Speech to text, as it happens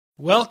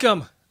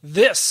Welcome.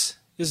 This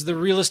is the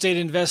Real Estate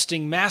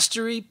Investing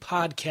Mastery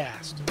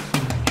Podcast.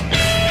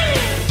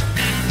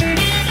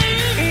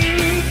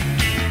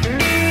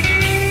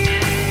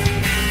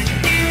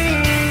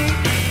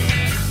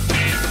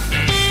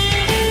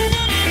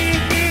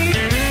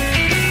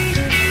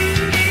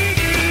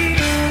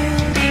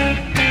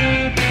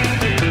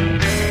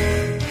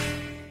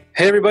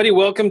 Hey, everybody.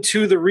 Welcome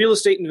to the Real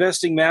Estate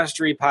Investing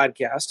Mastery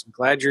Podcast. I'm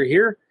glad you're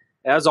here.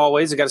 As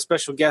always, I got a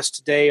special guest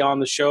today on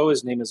the show.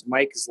 His name is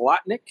Mike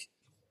Zlotnick.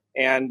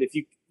 And if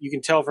you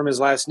can tell from his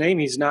last name,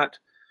 he's not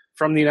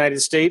from the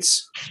United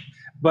States.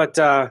 But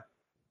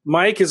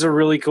Mike is a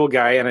really cool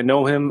guy, and I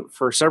know him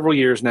for several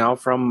years now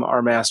from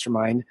our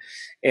mastermind.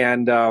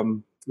 And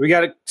we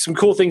got some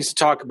cool things to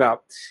talk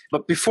about.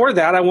 But before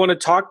that, I want to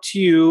talk to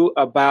you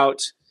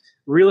about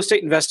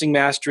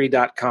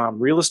realestateinvestingmastery.com,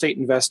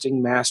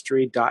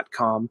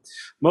 realestateinvestingmastery.com.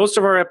 Most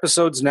of our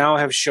episodes now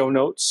have show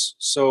notes.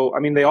 So,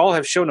 they all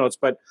have show notes,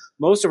 but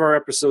most of our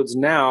episodes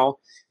now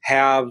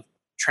have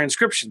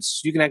transcriptions.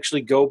 You can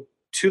actually go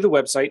to the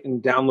website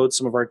and download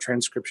some of our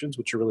transcriptions,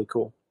 which are really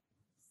cool.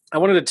 I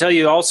wanted to tell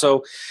you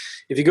also,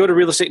 if you go to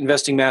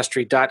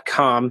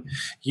realestateinvestingmastery.com,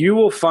 you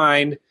will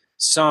find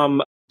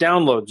some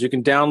downloads. You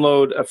can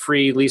download a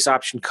free lease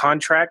option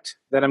contract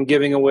that I'm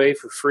giving away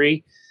for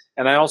free.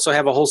 And I also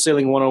have a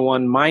Wholesaling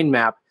 101 mind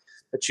map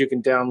that you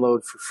can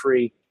download for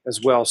free as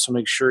well. So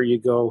make sure you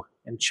go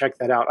and check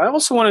that out. I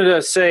also wanted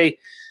to say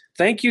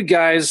thank you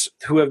guys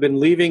who have been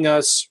leaving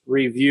us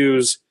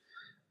reviews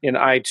in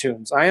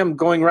iTunes. I am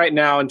going right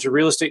now into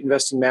Real Estate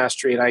Investing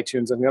Mastery in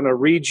iTunes. I'm going to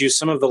read you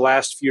some of the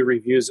last few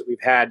reviews that we've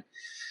had.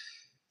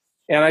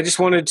 And I just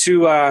wanted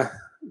to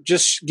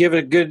just give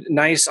a good,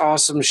 nice,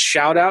 awesome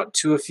shout out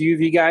to a few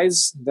of you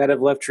guys that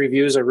have left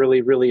reviews. I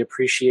really, really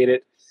appreciate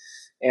it.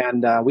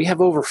 And we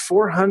have over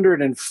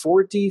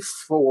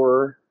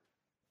 444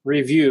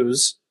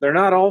 reviews. They're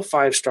not all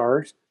 5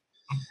 stars.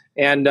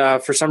 And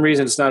for some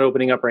reason, it's not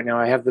opening up right now.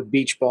 I have the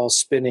beach ball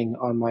spinning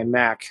on my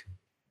Mac,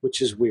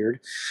 which is weird.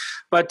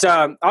 But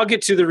I'll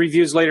get to the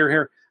reviews later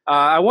here.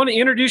 I want to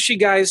introduce you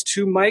guys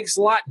to Mike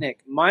Zlotnick.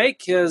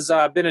 Mike has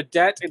been a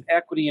debt and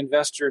equity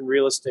investor in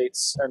real estate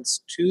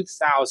since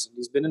 2000.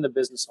 He's been in the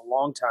business a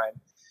long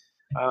time.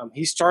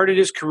 He started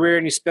his career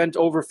and he spent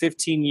over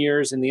 15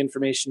 years in the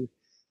information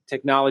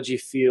technology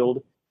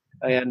field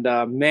and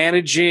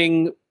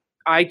managing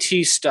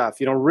IT stuff,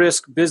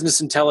 risk, business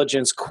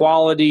intelligence,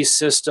 quality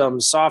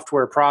systems,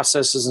 software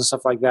processes, and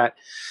stuff like that.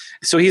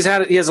 So he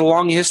has a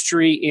long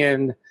history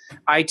in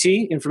IT,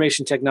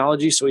 information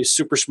technology, so he's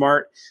super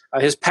smart.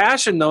 His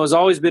passion, though, has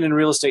always been in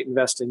real estate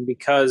investing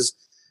because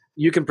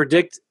you can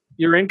predict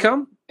your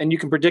income and you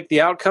can predict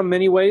the outcome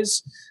many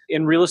ways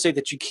in real estate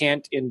that you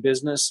can't in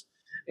business,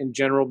 in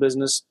general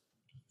business.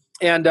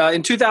 And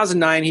in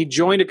 2009, he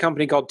joined a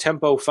company called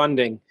Tempo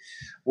Funding,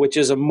 which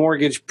is a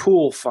mortgage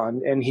pool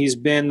fund. And he's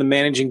been the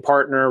managing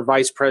partner,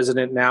 vice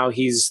president. Now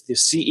he's the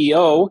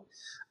CEO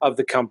of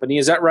the company.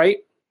 Is that right?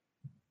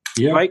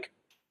 Yeah, Mike?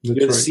 You're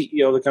the right.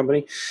 CEO of the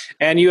company.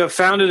 And you have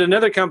founded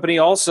another company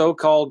also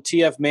called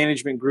TF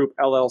Management Group,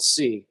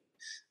 LLC,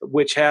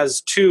 which has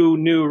 2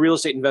 new real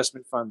estate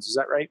investment funds. Is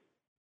that right?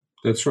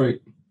 That's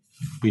right.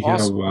 We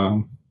Awesome.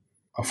 have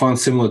a fund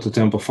similar to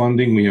Tempo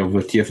Funding. We have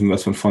a TF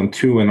Investment Fund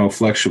 2, and our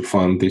flagship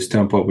fund is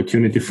Tempo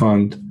Opportunity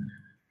Fund,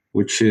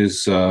 which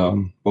is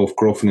both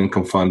growth and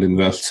income fund,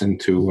 invests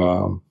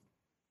into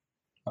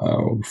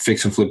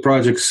fix and flip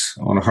projects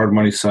on a hard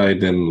money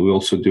side, and we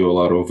also do a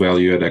lot of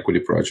value add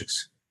equity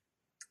projects.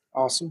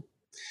 Awesome.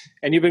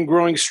 And you've been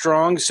growing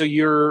strong, so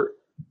you're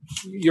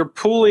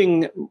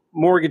pooling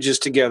mortgages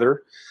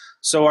together.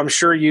 So I'm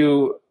sure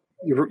you're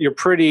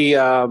pretty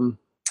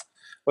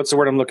what's the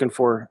word I'm looking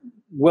for?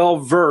 Well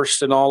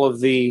versed in all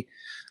of the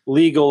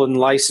legal and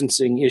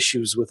licensing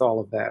issues with all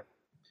of that.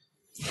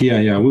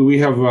 Yeah. We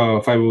have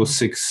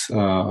 506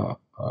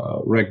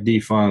 Reg D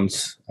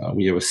funds.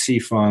 We have a C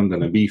fund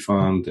and a B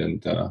fund,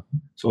 and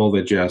so all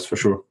that jazz for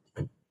sure.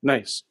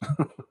 Nice.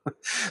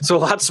 So a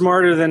lot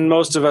smarter than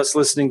most of us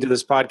listening to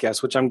this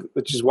podcast, which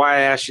is why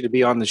I asked you to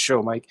be on the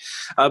show, Mike.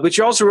 But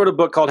you also wrote a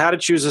book called How to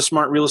Choose a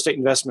Smart Real Estate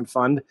Investment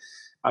Fund.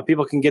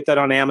 People can get that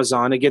on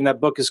Amazon. Again, that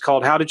book is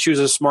called How to Choose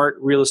a Smart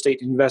Real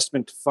Estate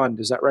Investment Fund.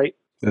 Is that right?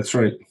 That's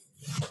right.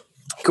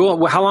 Cool.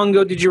 Well, how long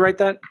ago did you write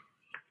that?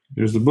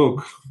 There's the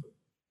book.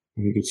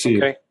 You can see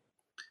it.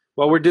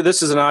 Well,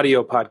 this is an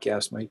audio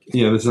podcast, Mike.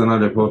 Yeah, this is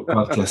another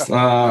podcast.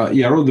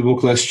 I wrote the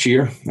book last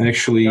year. I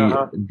actually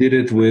did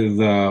it with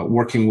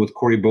working with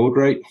Corey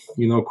Boatwright.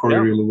 You know Corey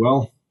really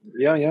well.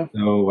 Yeah.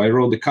 So I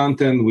wrote the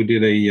content. We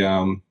did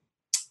a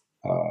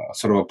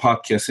sort of a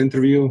podcast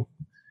interview,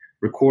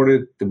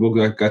 recorded. The book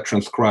got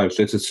transcribed.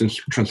 So it's a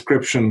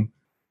transcription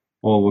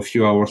of a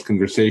few hours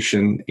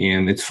conversation,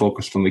 and it's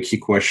focused on the key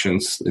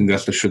questions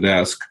investors should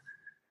ask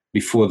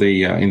before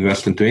they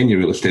invest into any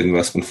real estate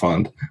investment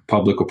fund,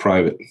 public or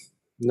private.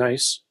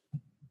 Nice.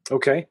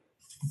 Okay.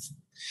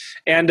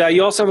 And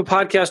you also have a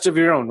podcast of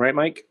your own, right,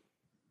 Mike?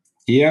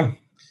 Yeah.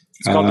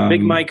 It's called the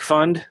Big Mike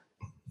Fund.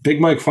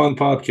 Big Mike Fund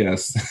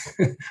podcast.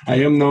 I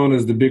am known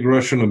as the Big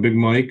Russian or Big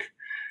Mike.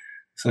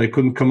 So I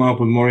couldn't come up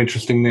with a more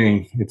interesting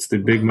name. It's the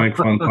Big Mike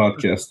Fund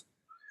Podcast.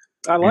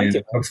 I like it.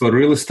 It talks about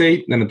real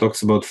estate, then it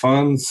talks about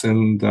funds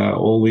and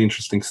all the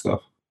interesting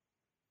stuff.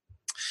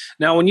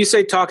 Now, when you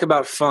say talk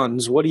about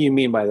funds, what do you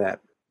mean by that?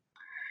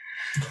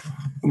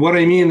 What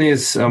I mean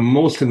is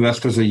most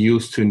investors are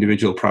used to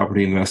individual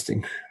property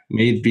investing.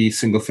 May it be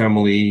single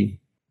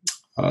family,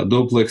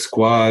 duplex,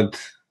 quad,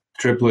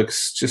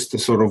 triplex, just a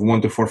sort of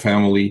 1 to 4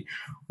 family,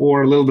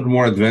 or a little bit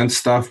more advanced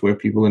stuff where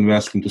people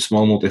invest into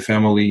small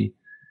multifamily,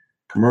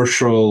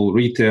 commercial,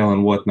 retail,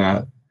 and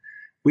whatnot.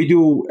 We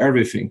do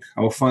everything.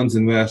 Our funds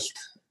invest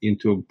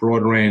into a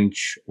broad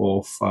range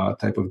of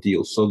type of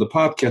deals. So the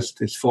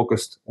podcast is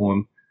focused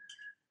on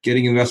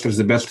getting investors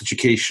the best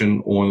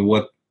education on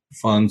what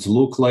funds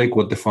look like,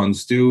 what the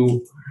funds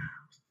do,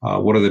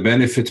 what are the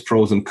benefits,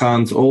 pros and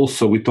cons.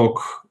 Also, we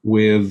talk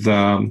with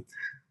a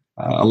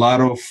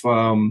lot of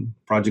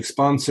project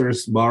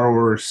sponsors,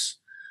 borrowers,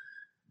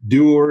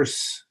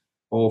 doers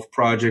of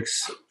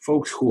projects,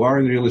 folks who are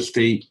in real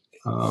estate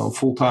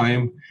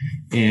full-time,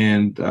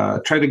 and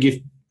try to give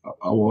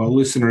our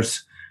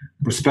listeners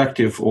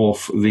perspective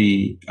of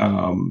the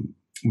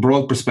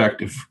broad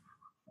perspective,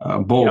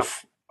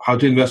 both how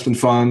to invest in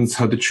funds,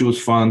 how to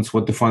choose funds,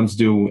 what the funds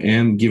do,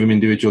 and give them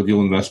individual deal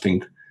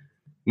investing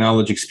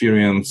knowledge,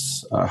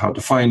 experience, how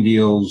to find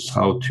deals,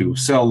 how to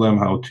sell them,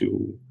 how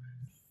to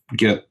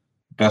get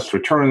best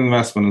return on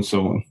investment, and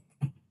so on.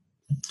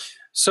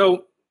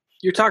 So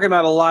you're talking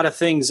about a lot of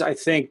things, I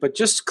think, but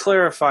just to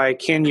clarify,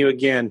 can you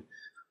again,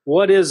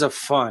 what is a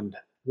fund?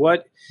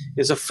 What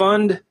is a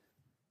fund?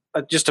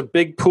 Just a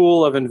big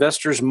pool of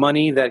investors'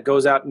 money that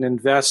goes out and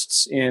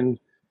invests in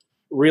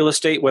real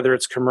estate, whether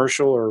it's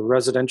commercial or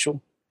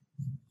residential?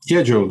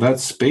 Yeah, Joe,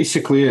 that's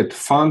basically it.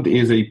 Fund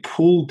is a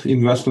pooled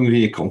investment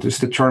vehicle. It's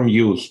the term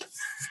used.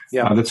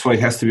 Yeah, that's why it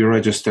has to be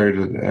registered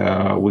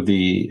with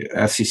the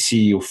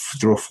SEC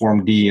through a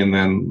Form D and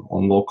then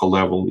on local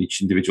level,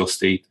 each individual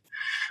state.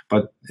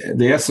 But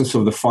the essence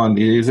of the fund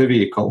is a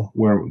vehicle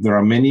where there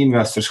are many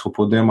investors who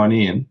put their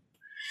money in.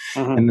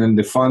 Mm-hmm. And then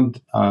the fund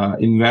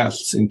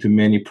invests into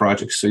many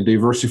projects. So it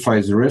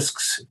diversifies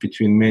risks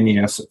between many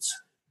assets.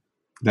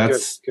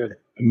 That's good.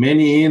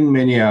 Many in,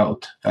 many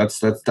out. That's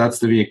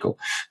the vehicle.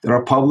 There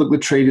are publicly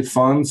traded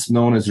funds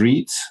known as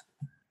REITs.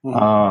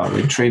 Mm-hmm.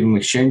 They trade on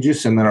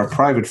exchanges, and there are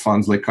private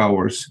funds like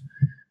ours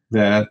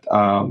that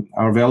are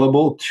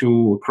available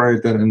to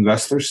accredited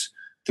investors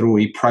through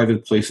a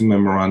private placement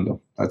memorandum.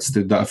 That's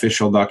the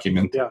official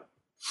document. Yeah.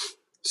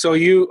 So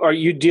are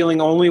you dealing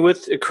only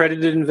with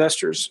accredited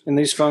investors in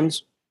these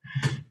funds?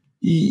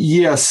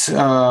 Yes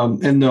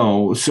and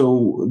no.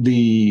 So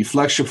the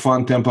flagship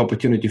fund, Tampa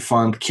Opportunity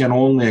Fund, can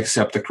only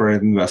accept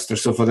accredited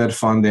investors. So for that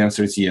fund, the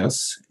answer is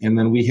yes. And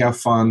then we have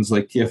funds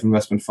like TF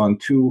Investment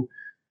Fund 2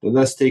 that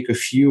does take a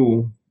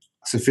few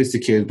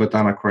sophisticated but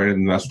unaccredited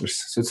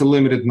investors. So it's a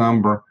limited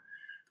number.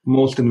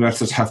 Most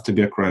investors have to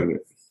be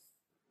accredited.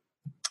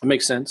 That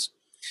makes sense.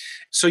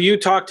 So you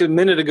talked a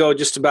minute ago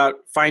just about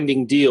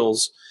finding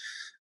deals.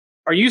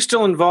 Are you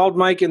still involved,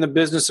 Mike, in the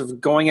business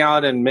of going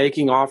out and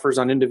making offers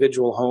on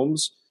individual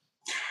homes?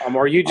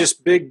 Or are you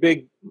just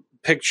big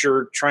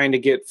picture trying to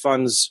get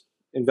funds,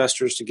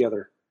 investors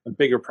together on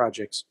bigger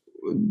projects?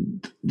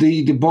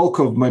 The bulk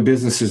of my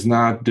business is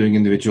not doing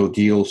individual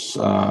deals.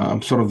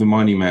 I'm sort of the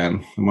money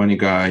man, the money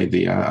guy.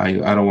 I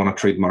don't want to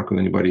trademark with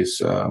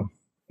anybody's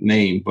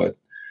name, but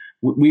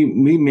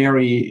we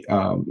marry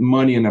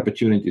money and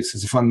opportunities.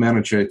 As a fund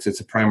manager, it's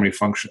a primary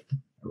function,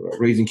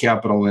 raising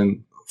capital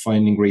and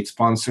finding great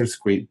sponsors,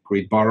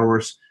 great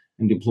borrowers,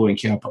 and deploying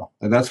capital.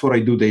 And that's what I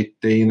do day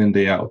in and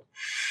day out.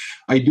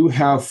 I do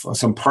have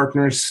some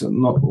partners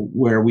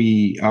where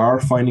we are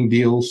finding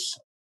deals.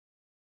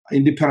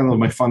 Independent of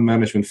my fund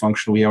management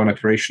function, we have an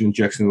operation in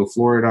Jacksonville,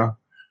 Florida,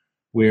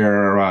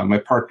 where my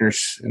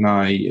partners and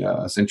I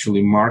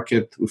essentially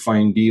market. We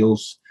find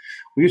deals.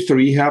 We used to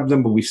rehab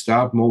them, but we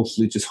stopped,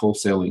 mostly just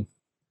wholesaling.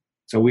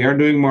 So we are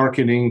doing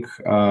marketing.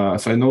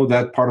 So I know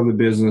that part of the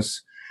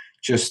business,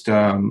 just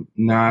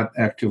not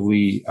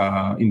actively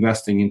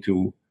investing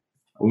into.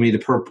 We made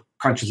a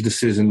conscious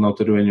decision not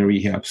to do any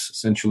rehabs.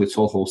 Essentially, it's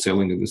all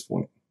wholesaling at this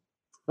point.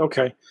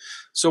 Okay.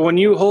 So when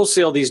you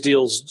wholesale these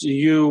deals, do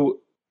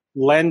you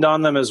lend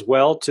on them as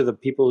well to the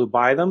people who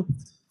buy them?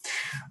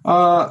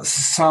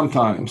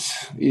 Sometimes.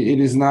 It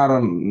is not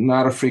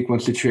a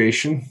frequent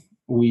situation.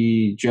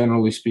 We,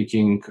 generally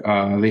speaking,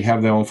 they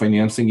have their own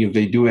financing. If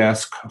they do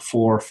ask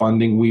for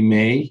funding, we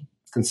may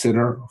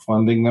consider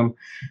funding them,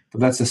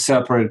 but that's a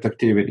separate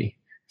activity.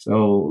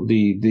 So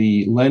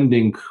the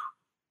lending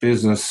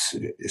business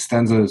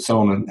stands on its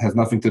own and has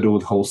nothing to do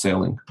with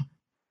wholesaling.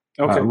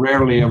 Okay.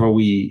 Rarely ever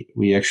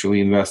we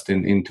actually invest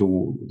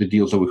into the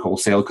deals that we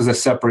wholesale because they're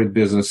separate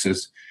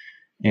businesses,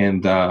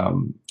 and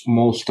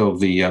most of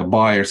the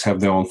buyers have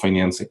their own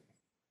financing.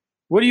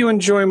 What do you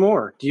enjoy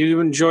more? Do you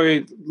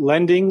enjoy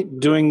lending,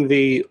 doing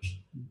the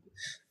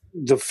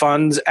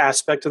funds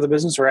aspect of the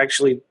business, or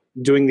actually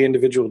doing the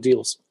individual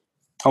deals?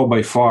 Oh,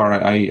 by far.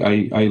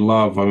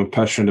 I'm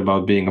passionate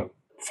about being a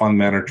fund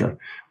manager.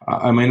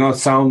 I may not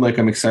sound like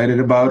I'm excited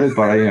about it,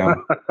 but I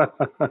am.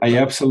 I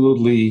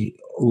absolutely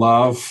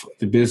love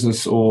the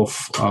business of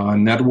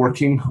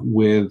networking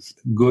with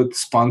good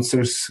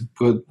sponsors,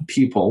 good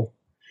people.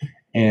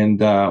 And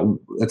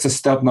that's a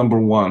step number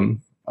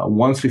one.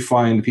 Once we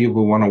find the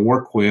people we want to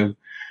work with,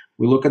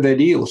 we look at their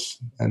deals.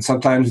 And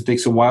sometimes it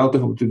takes a while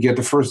to get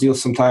the first deal.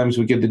 Sometimes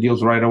we get the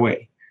deals right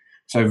away.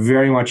 So I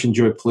very much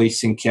enjoy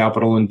placing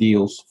capital in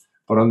deals.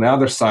 But on the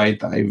other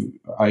side,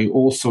 I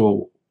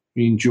also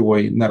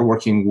enjoy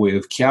networking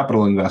with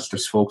capital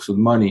investors, folks with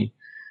money,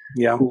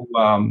 who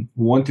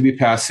want to be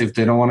passive.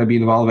 They don't want to be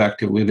involved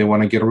actively. They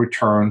want to get a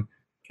return,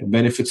 get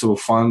benefits of a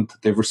fund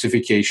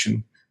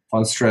diversification,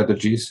 fund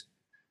strategies.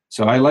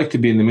 So I like to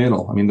be in the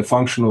middle. I mean, the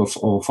function of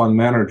a fund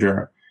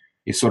manager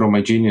is sort of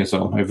my genius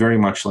zone. I very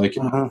much like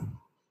it. Uh-huh.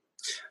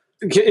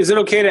 Is it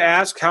okay to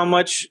ask how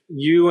much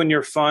you and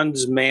your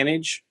funds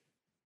manage?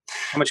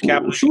 How much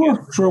capital?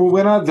 Sure.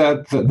 We're not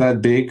that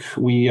big.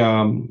 We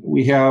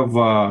have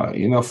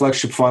a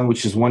flagship fund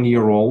which is 1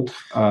 year old.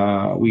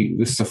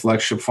 This is a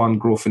flagship fund,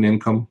 Growth and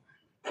Income.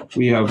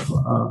 We have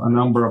a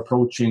number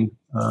approaching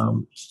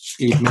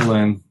 $8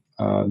 million.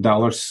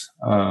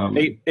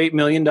 $8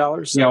 million.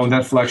 Yeah, on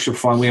that flagship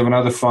fund, we have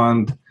another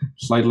fund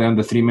slightly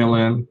under $3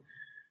 million.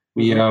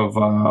 We have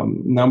a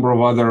number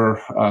of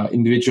other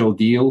individual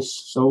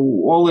deals. So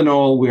all in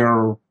all, we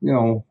are,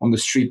 on the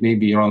street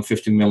maybe around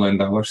 $15 million.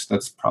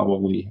 That's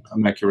probably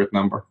an accurate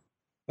number.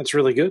 That's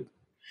really good.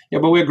 Yeah,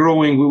 but we're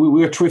growing.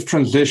 We've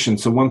transitioned.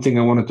 So one thing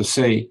I wanted to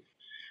say,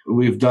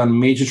 we've done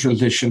major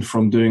transition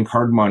from doing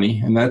hard money,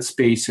 and that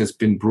space has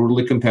been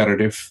brutally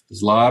competitive.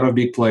 There's a lot of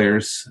big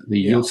players. The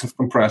yields have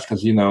compressed,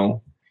 as you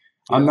know.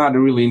 Yeah. I'm not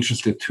really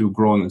interested to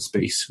grow in that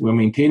space. We're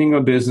maintaining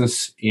our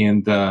business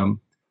and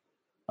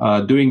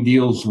doing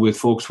deals with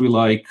folks we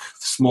like,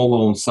 small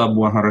loans, sub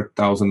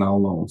 $100,000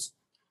 loans.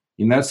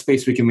 In that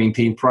space, we can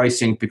maintain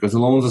pricing because the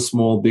loans are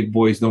small, big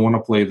boys don't want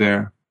to play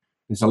there.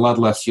 There's a lot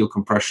less yield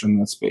compression in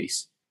that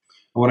space.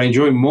 And what I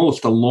enjoy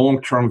most are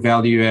long-term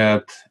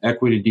value-add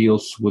equity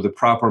deals with the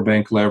proper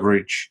bank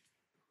leverage.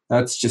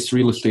 That's just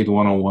real estate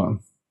 101.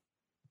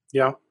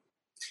 Yeah.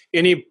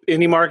 Any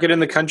market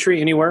in the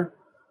country, anywhere?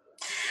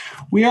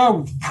 We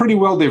are pretty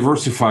well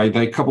diversified.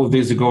 A couple of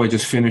days ago, I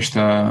just finished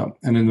an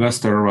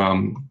investor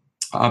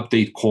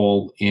update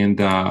call, and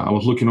I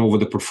was looking over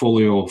the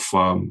portfolio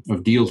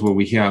of deals where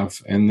we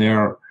have, and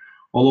they're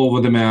all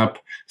over the map.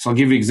 So I'll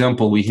give you an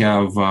example. We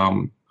have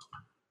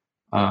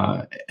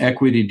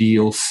equity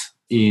deals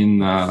in,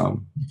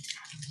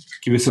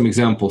 give you some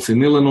examples,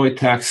 in Illinois,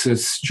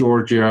 Texas,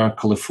 Georgia,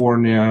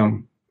 California,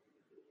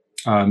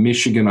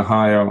 Michigan,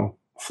 Ohio,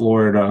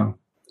 Florida.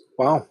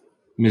 Wow.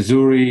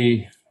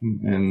 Missouri,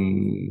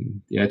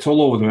 and it's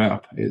all over the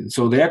map.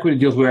 So the equity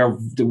deals we're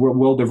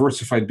well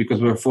diversified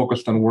because we're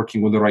focused on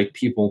working with the right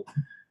people,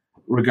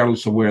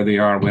 regardless of where they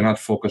are. We're not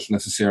focused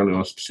necessarily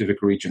on a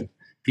specific region.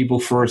 People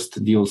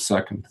first, deals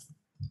second.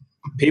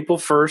 People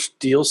first,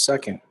 deals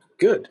second.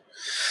 Good.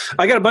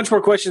 I got a bunch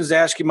more questions to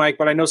ask you, Mike,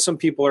 but I know some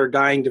people are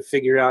dying to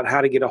figure out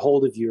how to get a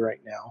hold of you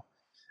right now.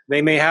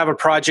 They may have a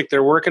project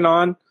they're working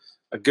on,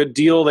 a good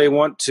deal they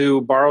want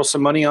to borrow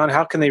some money on.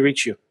 How can they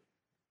reach you?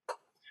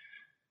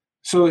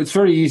 So it's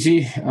very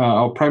easy.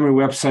 Our primary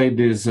website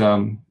is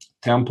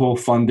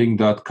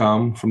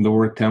tempofunding.com, from the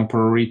word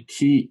temporary,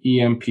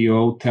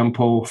 TEMPO,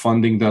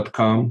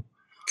 tempofunding.com.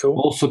 Cool.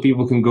 Also,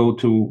 people can go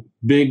to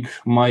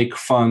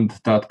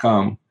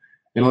bigmikefund.com.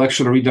 It'll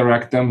actually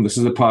redirect them. This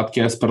is a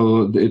podcast, but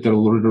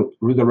it'll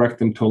redirect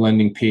them to a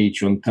landing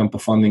page on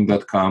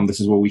tempofunding.com. This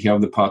is where we have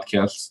the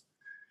podcasts.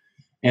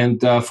 And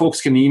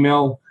folks can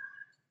email.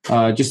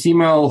 Just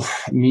email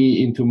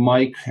me into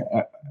Mike,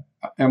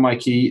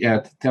 MIKE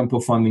at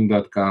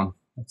tempofunding.com.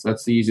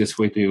 That's the easiest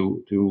way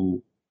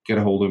to get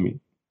a hold of me.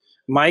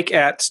 Mike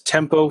at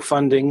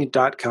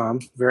tempofunding.com.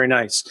 Very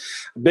nice.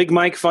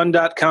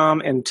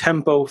 BigMikeFund.com and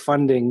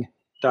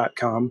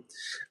tempofunding.com.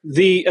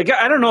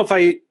 I don't know if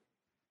I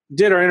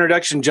did our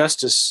introduction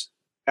justice,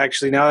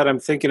 actually, now that I'm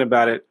thinking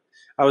about it.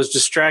 I was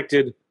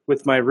distracted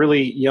with my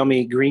really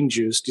yummy green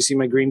juice. Do you see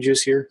my green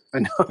juice here?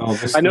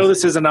 I know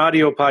this is an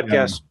audio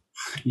podcast.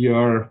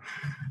 Yeah.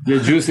 You're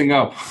juicing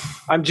up.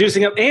 I'm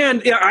juicing up.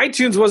 And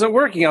iTunes wasn't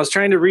working. I was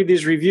trying to read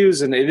these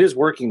reviews, and it is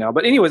working now.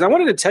 But anyways, I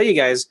wanted to tell you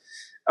guys,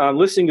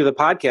 listening to the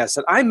podcast,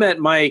 that I met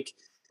Mike,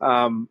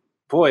 4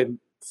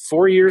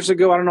 years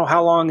ago. I don't know,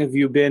 how long have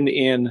you been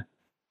in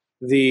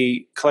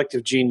the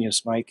Collective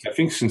Genius, Mike? I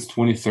think since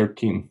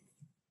 2013.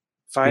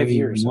 5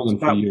 years. More than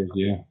 5 years,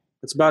 yeah.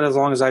 It's about as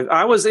long as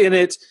I was in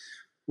it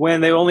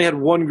when they only had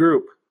one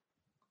group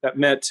that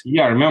met.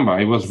 Yeah, I remember.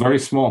 It was very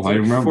small. I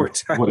remember.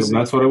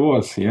 That's what it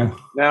was, yeah.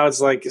 Now it's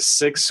like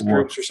six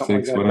groups or something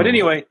like that. Whatever. But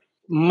anyway,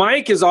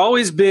 Mike has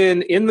always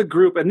been in the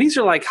group, and these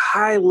are like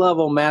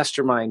high-level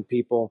mastermind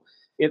people,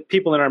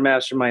 people in our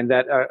mastermind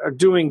that are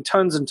doing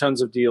tons and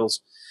tons of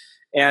deals.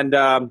 And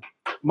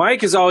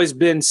Mike has always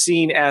been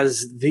seen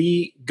as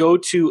the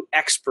go-to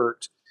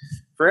expert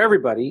for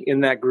everybody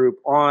in that group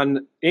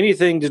on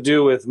anything to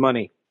do with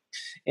money.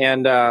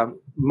 And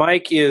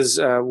Mike is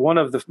one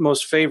of the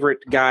most favorite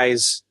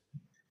guys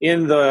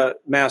in the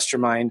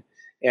mastermind.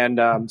 And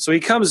so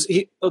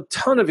a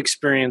ton of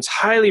experience,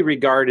 highly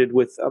regarded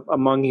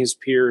among his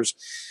peers.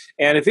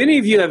 And if any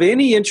of you have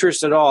any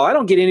interest at all, I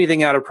don't get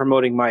anything out of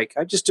promoting Mike.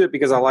 I just do it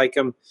because I like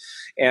him.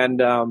 And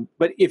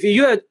but if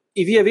you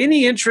have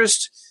any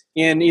interest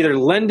in either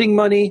lending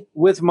money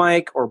with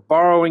Mike or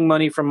borrowing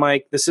money from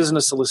Mike, this isn't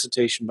a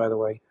solicitation, by the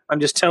way. I'm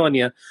just telling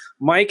you,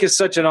 Mike is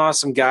such an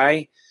awesome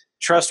guy,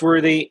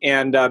 trustworthy,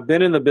 and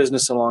been in the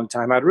business a long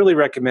time. I'd really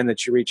recommend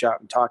that you reach out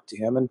and talk to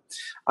him. And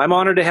I'm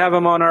honored to have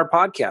him on our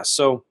podcast.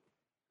 So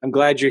I'm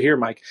glad you're here,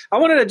 Mike. I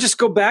wanted to just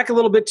go back a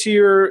little bit to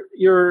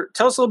your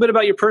tell us a little bit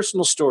about your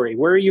personal story.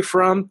 Where are you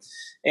from?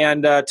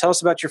 And tell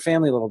us about your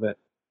family a little bit.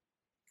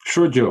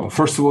 Sure, Joe.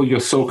 First of all, you're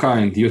so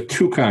kind. You're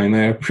too kind.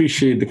 I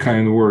appreciate the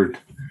kind word.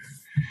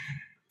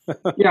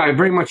 Yeah, I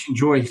very much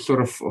enjoy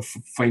sort of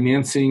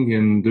financing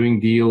and doing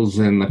deals,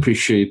 and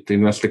appreciate the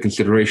investor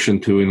consideration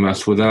to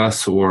invest with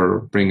us or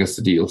bring us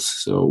the deals.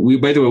 So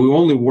by the way, we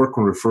only work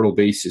on referral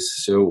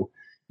basis. So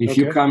if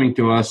you're coming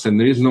to us and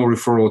there is no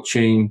referral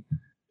chain,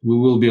 we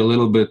will be a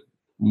little bit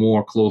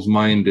more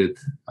close-minded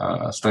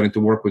starting to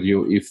work with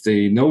you. If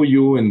they know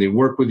you and they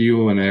work with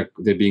you and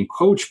they're being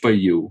coached by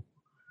you,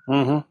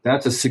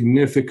 that's a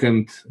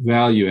significant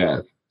value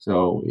add.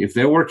 So if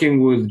they're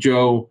working with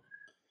Joe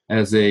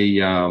as a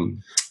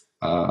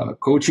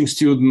coaching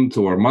student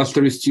or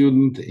mastery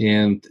student,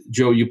 and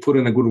Joe, you put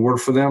in a good word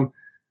for them,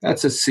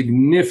 that's a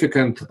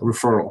significant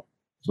referral.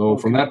 So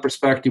from that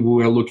perspective,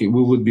 we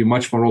would be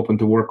much more open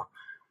to work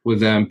with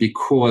them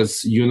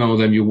because you know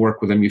them, you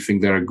work with them, you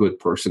think they're a good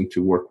person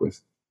to work with.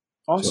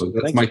 Awesome.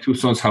 So that's my 2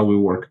 cents how we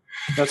work.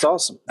 That's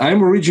awesome.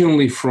 I'm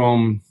originally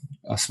from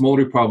a small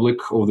republic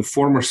of the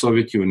former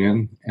Soviet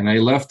Union, and I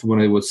left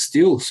when it was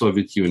still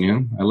Soviet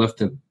Union. I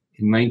left it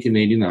in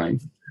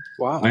 1989.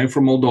 Wow. I'm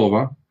from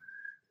Moldova,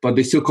 but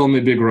they still call me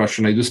Big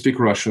Russian. I do speak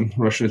Russian.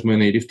 Russian is my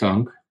native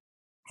tongue.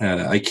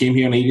 I came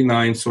here in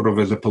 89 sort of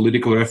as a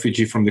political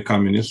refugee from the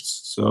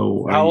communists.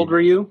 So how old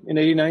were you in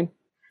 89?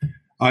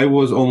 I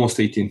was almost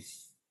 18.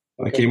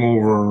 Okay. I came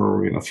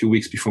over a few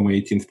weeks before my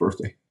 18th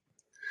birthday.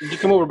 Did you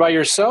come over by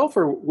yourself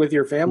or with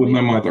your family? With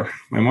my mother.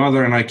 My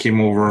mother and I came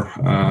over,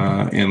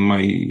 and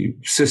my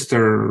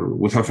sister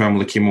with her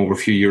family came over a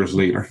few years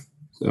later.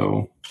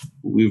 So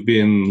we've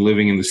been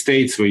living in the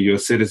States. We're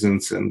U.S.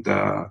 citizens, and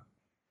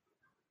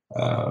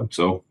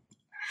so.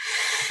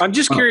 I'm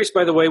just curious,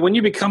 by the way, when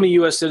you become a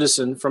U.S.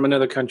 citizen from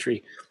another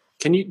country,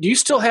 do you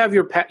still have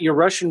your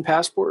Russian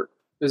passport?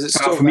 Is it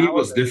still for me, it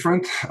was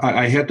different.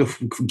 I had to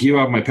give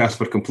up my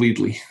passport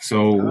completely.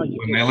 So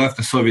when I left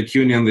the Soviet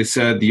Union, they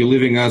said, "You're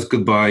leaving us.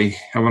 Goodbye.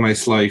 Have a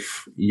nice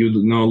life. You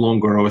no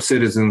longer are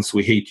citizens.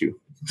 We hate you."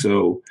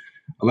 So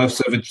I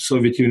left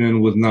Soviet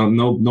Union with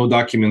no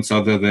documents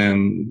other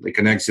than like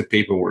an exit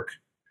paperwork.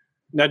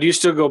 Now, do you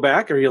still go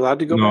back? Are you allowed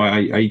to go back? No,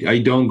 I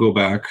don't go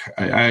back.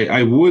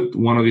 I would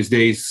one of these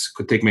days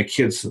could take my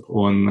kids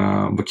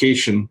on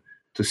vacation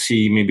to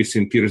see maybe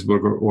St.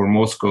 Petersburg or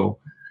Moscow.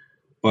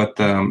 But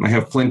I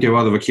have plenty of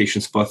other vacation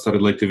spots that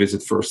I'd like to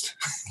visit first,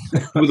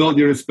 with all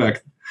due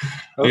respect.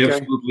 Okay. I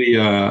absolutely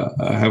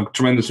have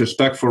tremendous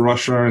respect for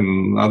Russia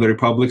and other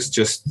republics,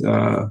 just,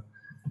 not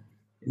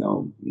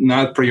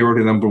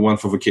priority number one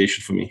for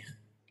vacation for me.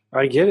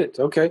 I get it.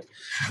 Okay.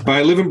 But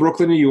I live in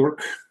Brooklyn, New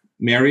York,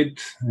 married,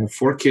 I have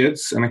 4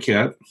 kids and a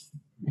cat.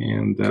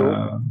 And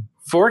cool.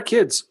 4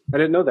 kids? I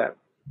didn't know that.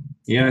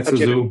 Yeah, it's a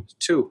zoo.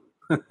 2.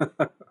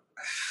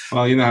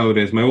 Well, you know how it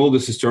is. My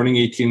oldest is turning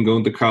 18,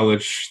 going to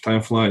college.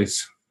 Time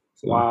flies.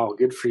 So. Wow,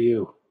 good for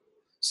you.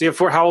 So you have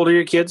 4. How old are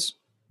your kids?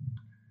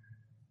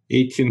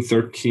 18,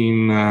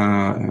 13,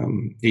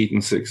 8,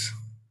 and 6.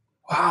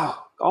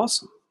 Wow,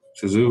 awesome.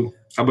 It's a zoo.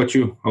 How about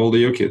you? How old are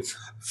your kids?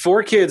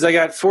 4 kids. I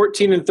got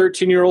 14 and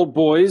 13-year-old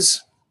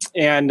boys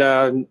and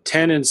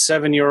 10 and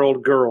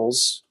 7-year-old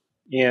girls.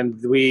 And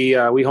we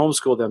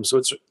homeschool them.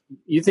 So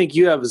you think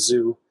you have a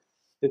zoo.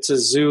 It's a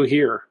zoo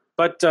here.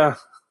 But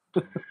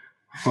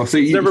well, so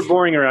it's never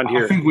boring around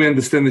here. I think we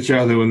understand each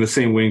other on the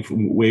same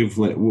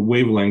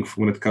wavelength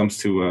when it comes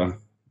to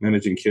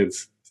managing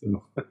kids.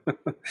 So.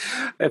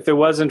 If it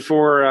wasn't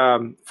for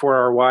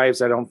our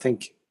wives, I don't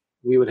think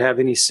we would have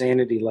any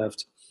sanity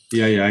left.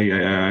 Yeah,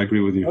 I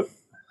agree with you.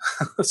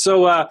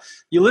 So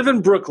you live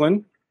in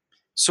Brooklyn.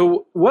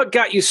 So what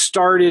got you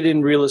started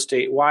in real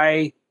estate?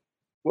 Why?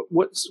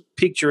 What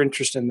piqued your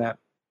interest in that?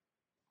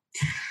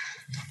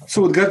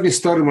 So what got me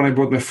started when I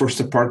bought my first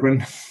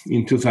apartment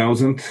in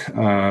 2000.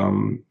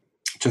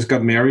 Just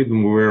got married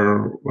and we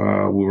were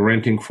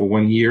renting for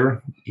 1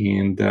 year,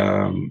 and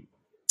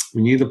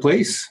we needed a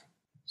place.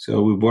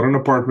 So we bought an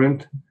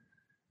apartment,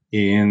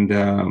 and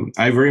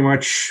I very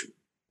much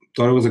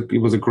thought it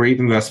was a great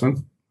investment.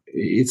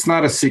 It's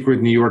not a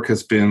secret. New York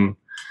has been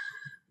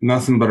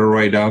nothing but a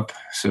ride up.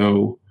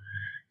 So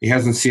it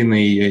hasn't seen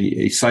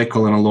a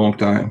cycle in a long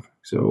time.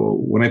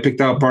 So when I picked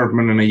the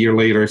apartment and a year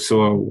later I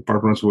saw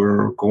apartments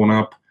were going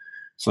up,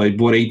 so I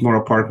bought 8 more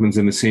apartments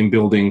in the same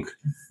building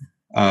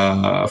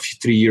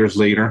 3 years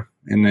later.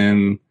 And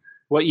then...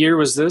 What year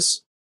was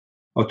this?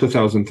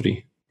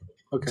 2003.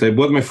 Okay. So I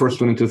bought my first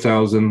one in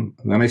 2000.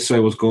 And then I saw it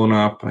was going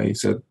up. I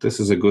said, this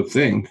is a good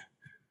thing.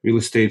 Real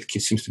estate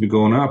seems to be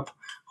going up a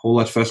whole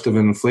lot faster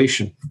than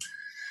inflation.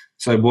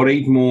 So I bought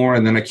 8 more,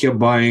 and then I kept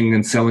buying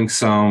and selling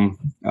some.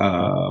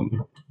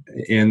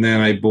 And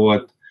then I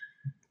bought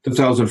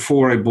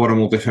 2004, I bought a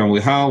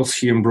multifamily house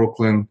here in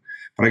Brooklyn,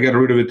 but I got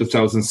rid of it in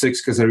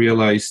 2006 because I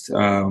realized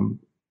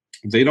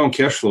they don't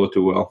cash flow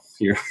too well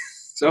here.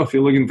 So if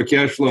you're looking for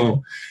cash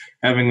flow,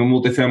 having a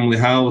multifamily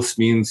house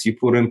means you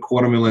put in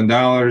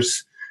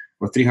 $250,000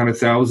 or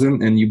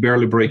 $300,000 and you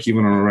barely break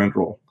even on a rent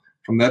roll.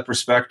 From that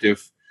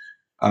perspective,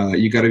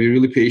 you got to be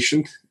really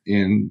patient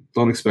and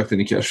don't expect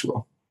any cash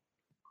flow.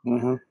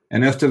 Mm-hmm.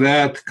 And after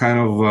that, kind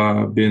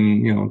of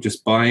been,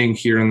 just buying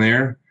here and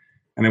there.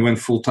 And I went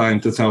full-time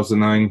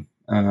 2009,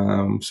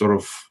 sort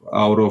of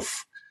out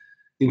of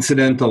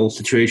incidental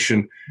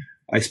situation.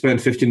 I spent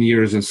 15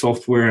 years in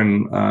software,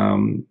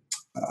 and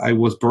I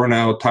was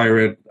burnout,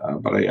 tired,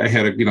 but I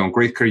had a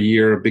great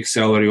career, big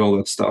salary, all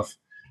that stuff.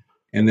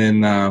 And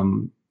then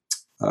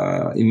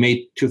in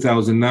May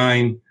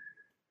 2009,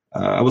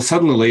 I was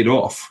suddenly laid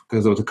off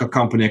because there was a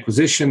company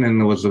acquisition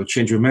and there was a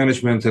change of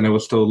management. And I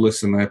was told,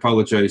 listen, I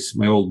apologize.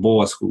 My old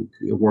boss, who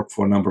worked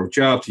for a number of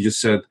jobs, he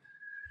just said,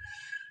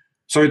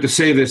 sorry to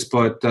say this,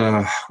 but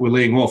we're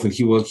laying off. And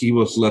he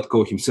was let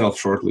go himself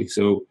shortly.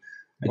 So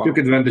I took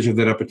advantage of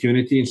that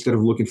opportunity. Instead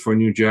of looking for a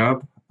new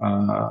job,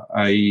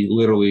 I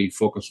literally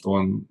focused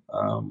on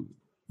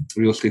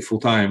real estate full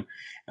time.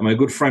 And my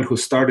good friend who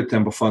started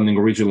Tempo Funding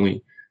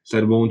originally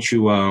said, won't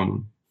you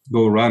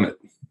go run it?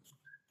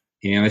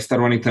 And I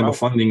started running Tempo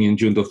Funding in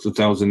June of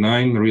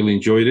 2009. I really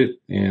enjoyed it.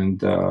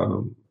 And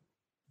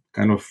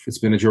it's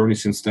been a journey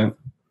since then.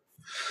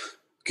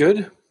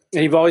 Good.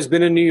 And you've always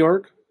been in New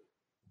York?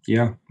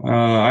 Yeah.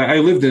 I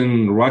lived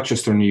in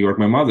Rochester, New York.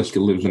 My mother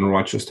still lives in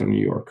Rochester,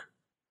 New York.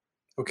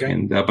 Okay.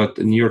 And but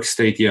in New York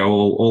State,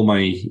 all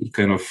my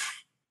kind of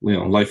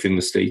life in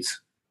the States.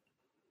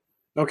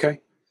 Okay.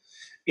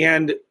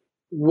 And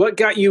what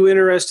got you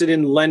interested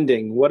in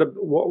lending?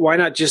 Why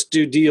not just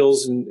do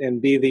deals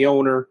and be the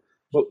owner?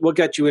 What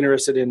got you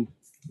interested in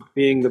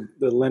being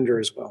the lender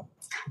as well?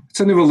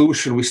 It's an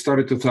evolution. We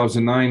started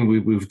 2009.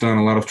 We've done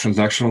a lot of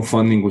transactional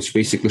funding, which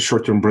basically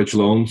short-term bridge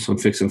loans on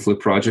fix and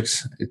flip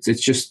projects.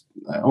 It's just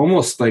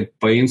almost like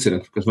by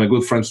incident because my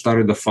good friend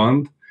started the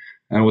fund.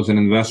 I was an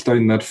investor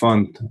in that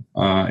fund,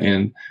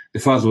 and the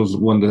fund was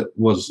one that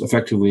was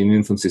effectively in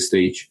infancy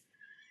stage.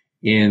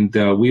 And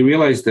we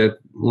realized that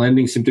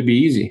lending seemed to be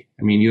easy.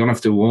 I mean, you don't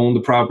have to own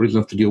the properties, you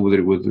don't have to deal with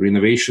it with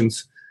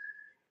renovations.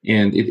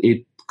 And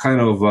it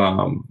kind of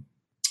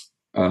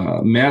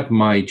met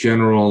my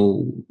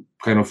general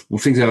kind of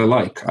things that I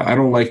like. I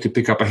don't like to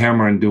pick up a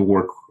hammer and do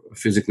work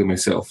physically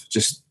myself,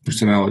 just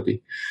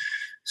personality.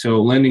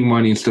 So lending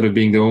money instead of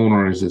being the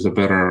owner is a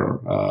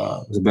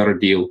better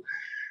deal.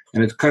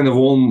 And it kind of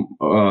all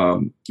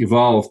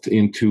evolved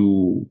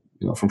into,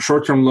 from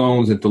short-term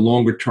loans into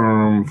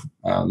longer-term,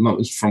 from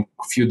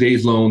a few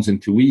days loans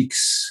into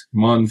weeks,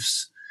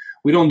 months.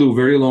 We don't do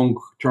very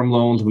long-term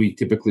loans. We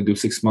typically do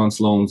 6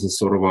 months loans as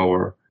sort of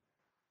our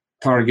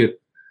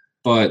target.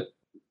 But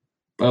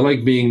I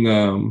like being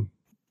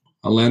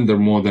a lender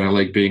more than I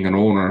like being an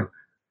owner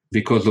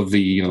because of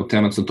the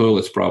tenants and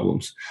toilets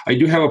problems. I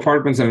do have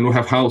apartments and I do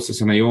have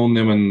houses and I own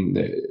them, and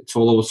it's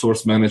all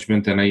outsourced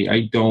management. And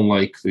I don't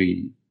like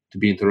to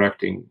be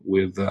interacting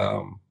with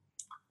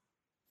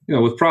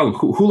with problems.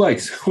 Who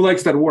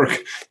likes that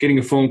work? Getting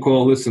a phone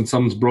call, listen,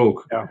 something's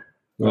broke. Yeah.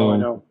 I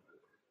know.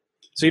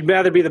 So you'd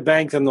rather be the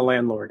bank than the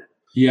landlord.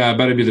 Yeah, I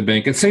better be the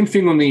bank. And same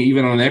thing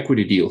even on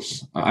equity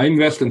deals. I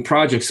invest in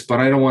projects, but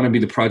I don't want to be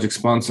the project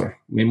sponsor.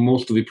 I mean,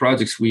 most of the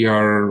projects we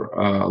are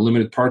a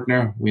limited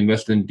partner. We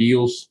invest in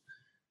deals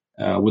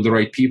with the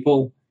right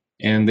people,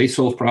 and they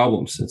solve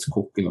problems. It's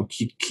cool.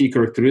 Key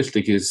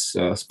characteristic is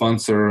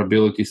sponsor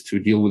abilities to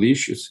deal with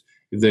issues.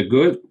 If they're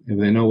good, if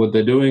they know what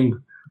they're doing,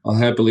 I'll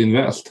happily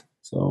invest.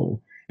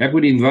 So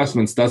equity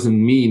investments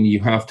doesn't mean you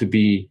have to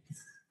be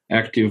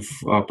active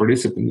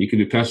participant. You can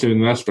be passive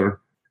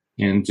investor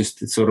and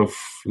just sort of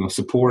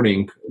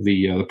supporting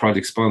the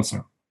project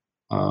sponsor.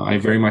 I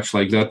very much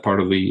like that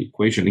part of the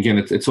equation. Again,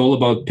 it's all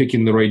about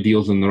picking the right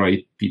deals and the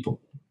right people.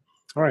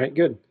 All right,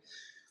 good.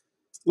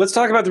 Let's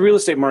talk about the real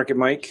estate market,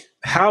 Mike.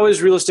 How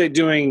is real estate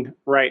doing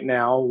right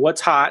now?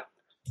 What's hot?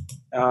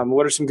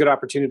 What are some good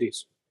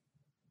opportunities?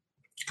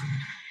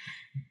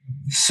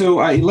 So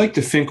I like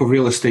to think of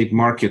real estate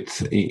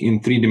market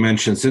in 3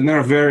 dimensions, and there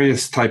are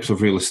various types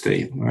of real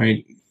estate,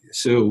 right?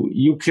 So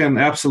you can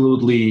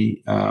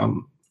absolutely,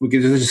 we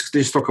can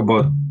just talk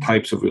about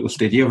types of real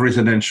estate. You have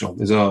residential.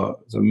 There's a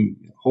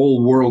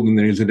whole world in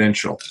the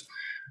residential.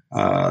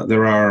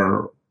 There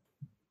are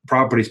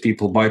properties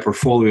people buy,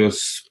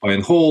 portfolios, buy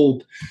and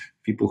hold,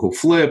 people who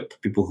flip,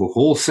 people who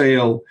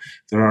wholesale.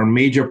 There are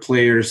major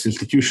players,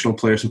 institutional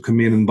players who come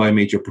in and buy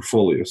major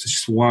portfolios. It's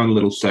just one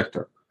little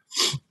sector.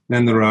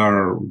 Then there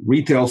are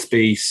retail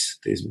space,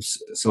 there's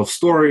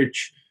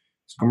self-storage,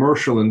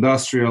 commercial,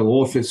 industrial,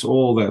 office,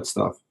 all that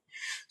stuff.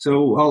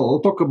 So I'll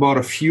talk about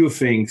a few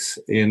things,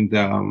 and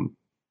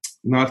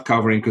not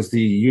covering because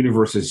the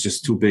universe is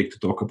just too big to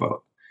talk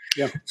about.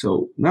 Yeah.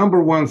 So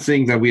number one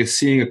thing that we are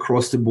seeing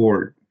across the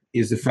board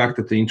is the fact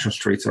that the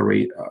interest rates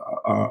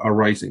are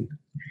rising.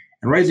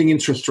 And rising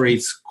interest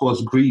rates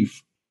cause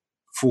grief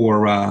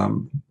for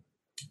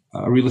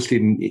real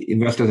estate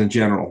investors in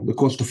general. The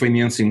cost of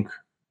financing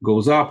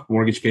goes up,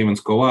 mortgage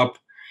payments go up,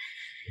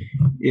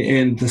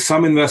 and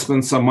some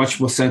investments are much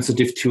more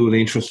sensitive to the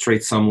interest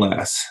rate, some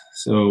less.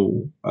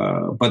 So,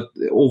 but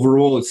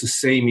overall, it's the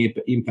same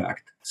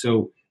impact.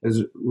 So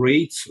as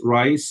rates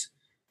rise,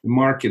 the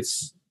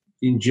markets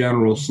in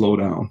general slow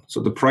down.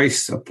 So the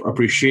price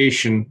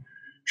appreciation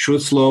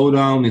should slow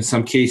down. In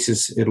some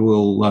cases, it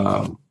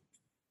will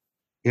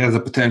it has a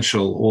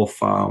potential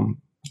of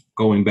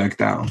going back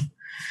down.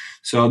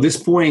 So at this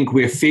point,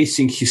 we are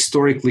facing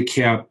historically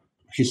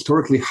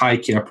high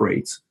cap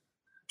rates.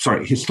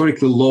 Sorry,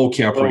 historically low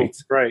cap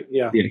rates. Right,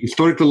 yeah. Yeah,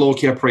 historically low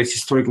cap rates,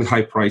 historically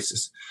high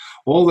prices.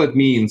 All that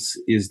means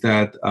is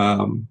that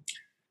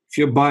if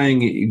you're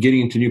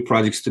getting into new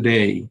projects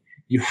today,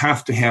 you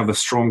have to have a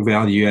strong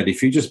value add.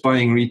 If you're just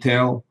buying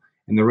retail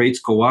and the rates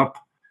go up,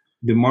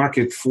 the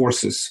market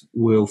forces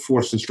will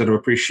force instead of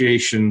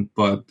appreciation,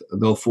 but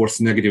they'll force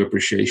negative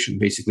appreciation.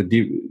 Basically,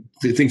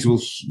 the things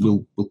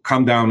will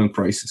come down in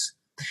prices.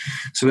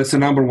 So that's the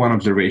number one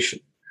observation.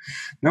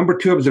 Number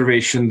two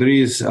observation, there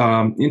is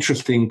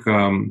interesting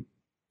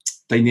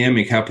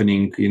dynamic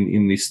happening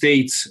in the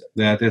States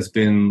that has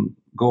been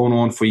going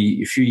on for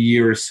a few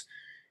years,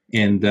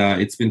 and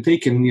it's been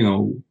taken,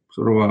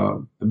 sort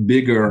of a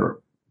bigger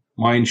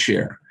mind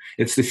share.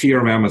 It's the fear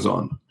of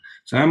Amazon.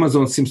 So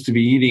Amazon seems to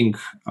be eating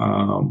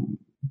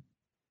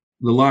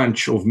the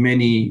lunch of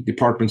many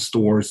department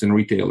stores and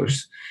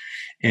retailers.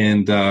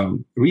 And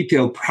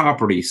retail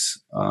properties,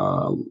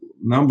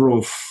 number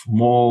of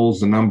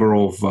malls, the number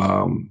of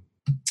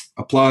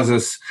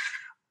plazas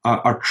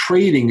are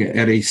trading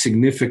at a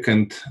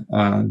significant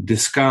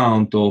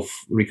discount of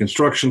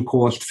reconstruction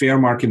cost, fair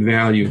market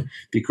value,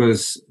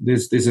 because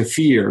there's a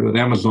fear that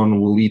Amazon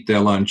will eat their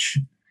lunch.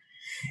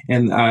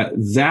 And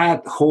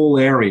that whole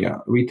area,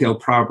 retail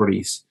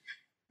properties,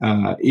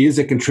 is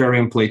a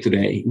contrarian play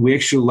today. We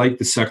actually like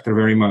the sector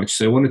very much.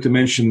 So I wanted to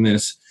mention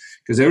this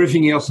because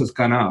everything else has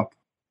gone up.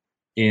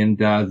 And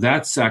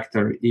that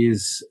sector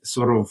is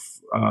sort of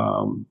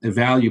a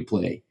value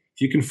play.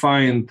 If you can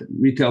find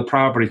retail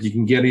properties, you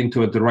can get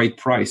into at the right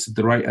price, at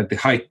the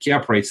high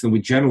cap rates that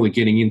we're generally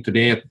getting in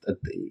today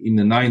in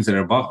the 9s and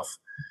above.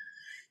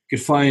 You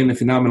can find a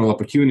phenomenal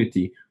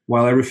opportunity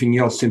while everything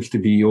else seems to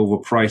be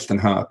overpriced and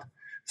hot.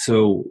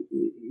 So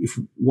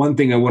one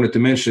thing I wanted to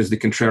mention is the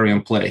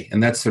contrarian play,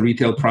 and that's the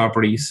retail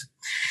properties.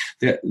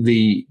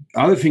 The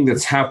other thing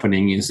that's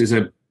happening is there's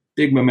a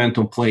big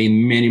momentum play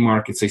in many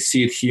markets. I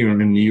see it here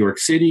in New York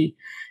City,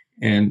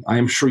 and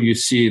I'm sure you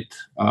see it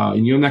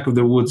in your neck of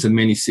the woods in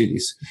many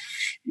cities.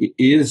 It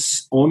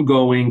is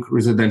ongoing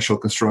residential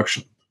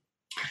construction.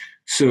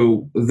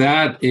 So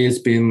that has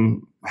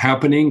been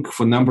happening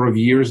for a number of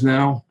years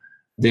now.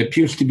 There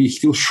appears to be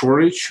still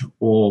shortage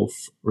of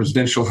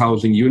residential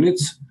housing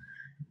units,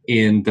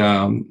 and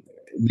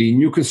the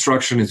new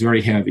construction is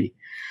very heavy.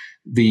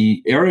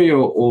 The area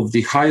of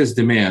the highest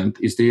demand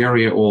is the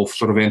area of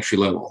sort of entry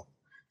level.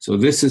 So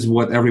this is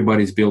what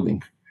everybody's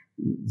building.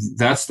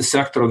 That's the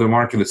sector of the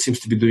market that seems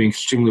to be doing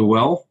extremely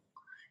well,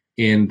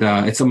 and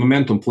it's a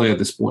momentum play at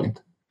this point.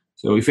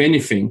 So if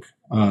anything,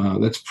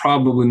 that's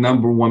probably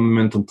number one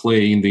momentum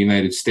play in the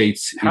United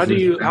States. How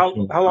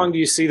long do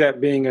you see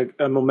that being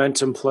a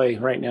momentum play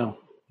right now?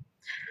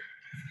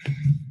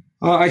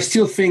 I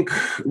still think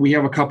we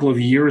have a couple of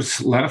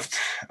years left.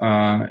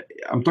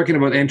 I'm talking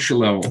about entry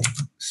level.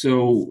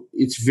 So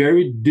it's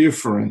very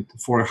different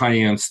for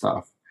high-end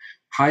stuff.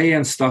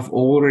 High-end stuff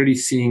already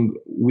seeing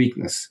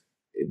weakness.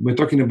 We're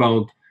talking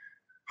about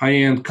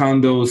high-end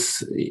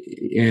condos,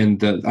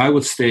 and I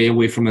would stay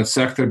away from that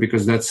sector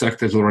because that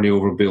sector is already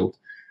overbuilt.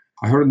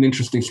 I heard an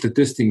interesting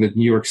statistic that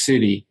New York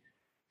City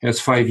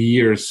has 5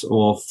 years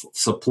of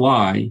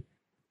supply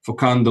for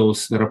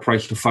condos that are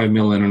priced to $5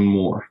 million and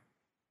more.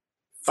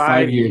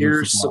 5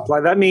 years supply.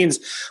 That means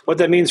what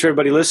that means for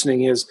everybody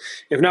listening is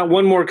if not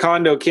one more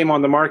condo came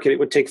on the market, it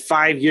would take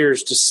 5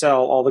 years to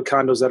sell all the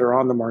condos that are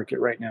on the market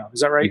right now. Is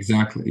that right?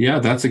 Exactly. Yeah,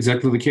 that's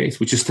exactly the case,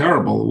 which is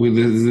terrible.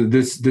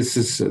 This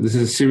is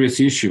a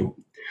serious issue.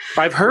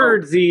 I've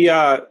heard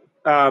the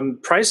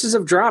prices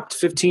have dropped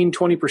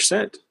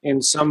 15-20%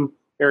 in some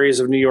areas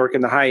of New York in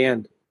the high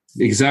end.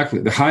 Exactly.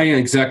 The high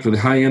end,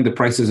 the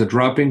prices are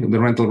dropping, the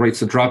rental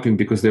rates are dropping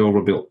because they're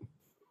overbuilt.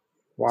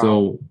 Wow.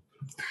 So,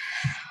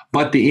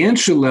 but the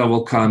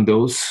entry-level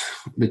condos,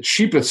 the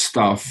cheapest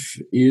stuff,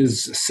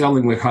 is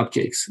selling like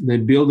hotcakes. They're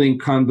building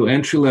condo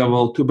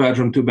entry-level,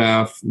 2-bedroom,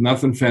 2-bath,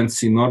 nothing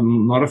fancy,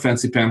 not a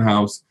fancy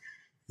penthouse.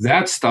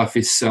 That stuff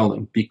is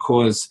selling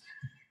because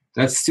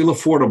that's still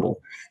affordable.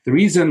 The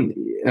reason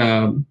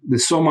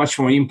there's so much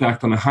more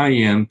impact on the high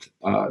end,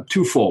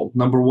 twofold.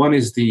 Number one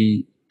is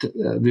the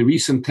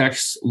recent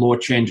tax law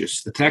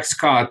changes. The tax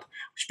cut,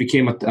 which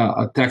became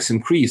a tax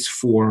increase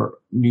for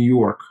New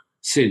York,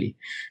 City,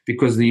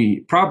 because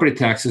the property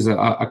taxes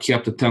are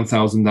kept at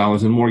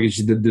 $10,000 and mortgage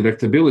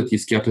deductibility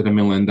is kept at $1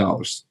 million.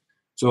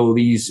 So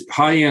these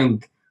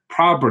high-end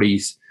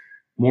properties,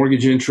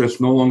 mortgage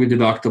interest no longer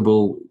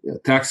deductible,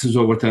 taxes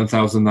over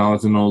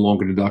 $10,000 are no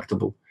longer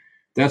deductible.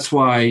 That's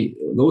why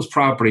those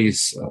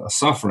properties are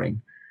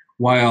suffering.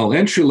 While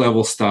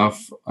entry-level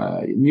stuff,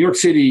 New York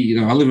City,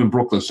 I live in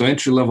Brooklyn, so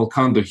entry-level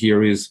condo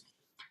here is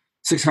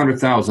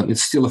 $600,000.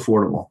 It's still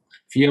affordable.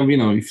 If you have,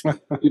 if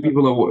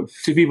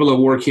two people are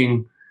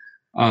working,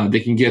 they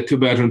can get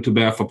 2-bedroom,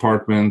 2-bath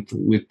apartment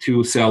with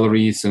 2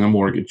 salaries and a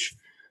mortgage.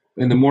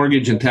 And the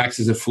mortgage and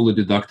taxes are fully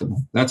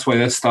deductible. That's why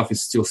that stuff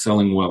is still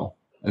selling well,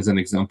 as an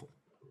example.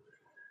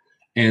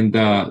 And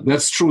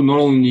that's true not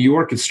only in New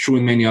York, it's true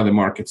in many other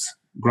markets.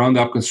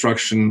 Ground-up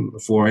construction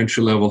for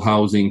entry-level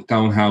housing,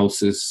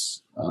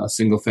 townhouses,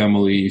 single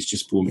family is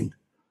just booming.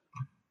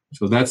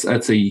 So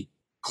that's a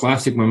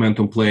classic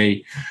momentum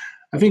play.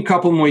 I think a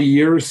couple more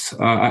years.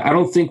 I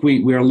don't think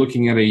we are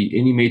looking at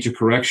any major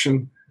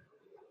correction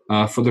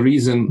for the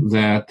reason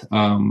that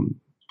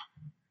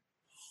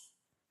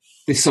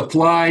the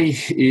supply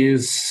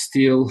is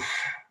still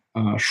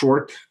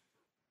short.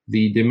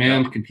 The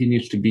demand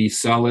continues to be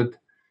solid.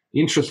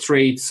 Interest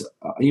rates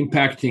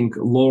impacting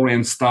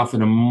lower-end stuff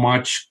in a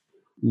much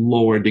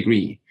lower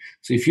degree.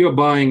 So if you're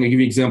buying, I'll give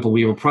you an example.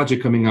 We have a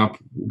project coming up,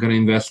 we're going to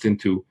invest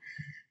into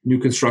new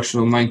construction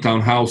of 9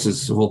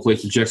 townhouses of all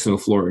places, Jacksonville,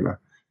 Florida.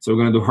 So we're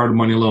going to do hard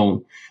money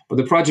loan. But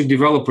the project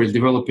developer is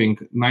developing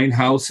 9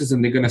 houses,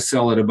 and they're going to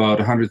sell at about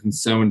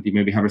 $170,000,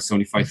 maybe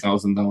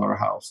 $175,000 a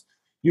house.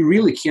 You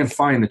really can't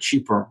find a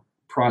cheaper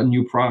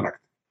new product.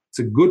 It's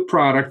a good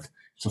product.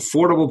 It's an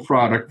affordable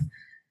product,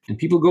 and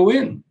people go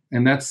in.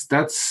 And that's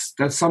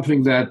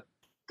something that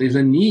there's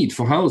a need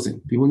for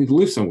housing. People need to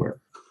live somewhere.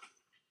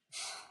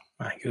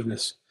 My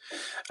goodness.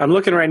 I'm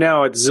looking right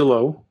now at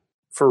Zillow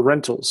for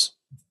rentals.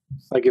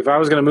 Like if I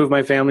was going to move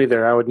my family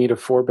there, I would need a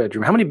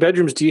 4-bedroom. How many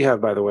bedrooms do you have,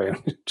 by the way?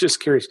 I'm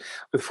just curious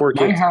with 4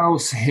 kids. My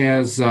house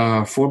has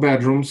 4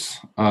 bedrooms.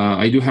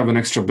 I do have an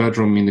extra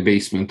bedroom in the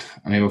basement.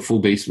 I have a full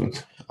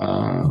basement.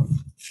 But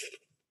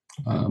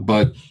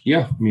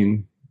yeah, I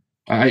mean,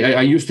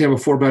 I used to have a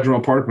 4-bedroom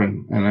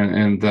apartment,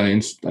 and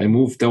I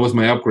moved. That was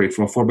my upgrade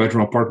from a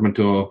 4-bedroom apartment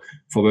to a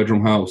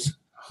 4-bedroom house.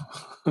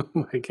 Oh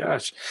my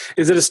gosh!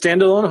 Is it a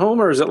standalone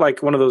home or is it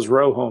like one of those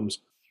row homes?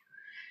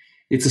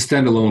 It's a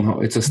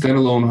standalone. It's a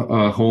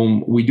standalone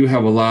home. We do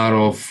have a lot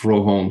of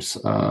row homes.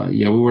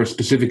 We were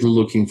specifically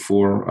looking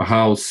for a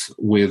house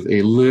with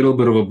a little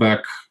bit of a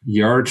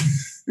backyard.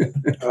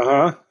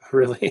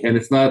 Really? And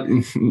it's not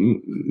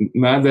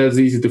as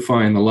easy to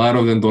find. A lot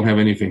of them don't have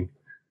anything.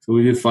 So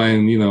we did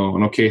find,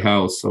 an okay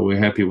house. So we're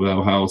happy with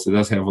our house. It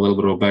does have a little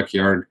bit of a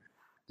backyard.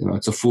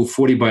 It's a full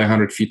 40 by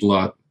 100 feet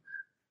lot.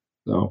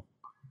 So.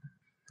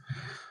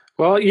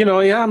 Well,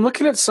 I'm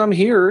looking at some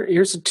here.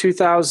 Here's a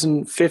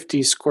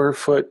 2,050 square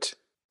foot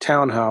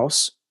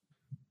townhouse.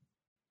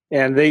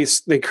 And they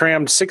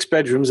crammed 6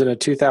 bedrooms in a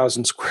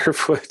 2,000 square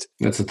foot.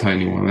 That's a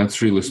tiny one.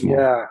 That's really small.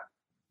 Yeah.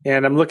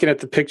 And I'm looking at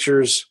the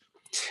pictures.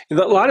 A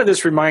lot of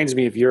this reminds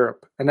me of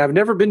Europe. And I've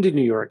never been to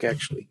New York,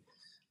 actually.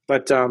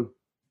 But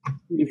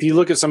if you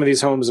look at some of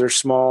these homes, they're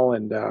small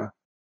and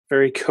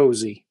very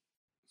cozy.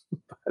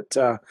 But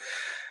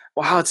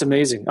wow, it's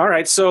amazing. All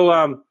right, so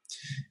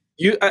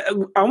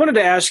I wanted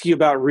to ask you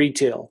about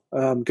retail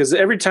because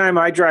every time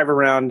I drive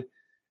around,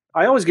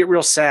 I always get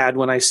real sad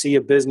when I see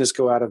a business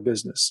go out of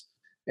business,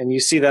 and you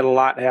see that a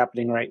lot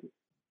happening, right?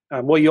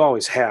 Well, you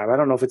always have. I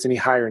don't know if it's any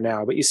higher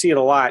now, but you see it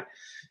a lot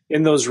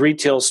in those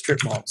retail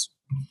strip malls.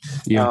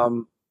 Yeah.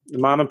 The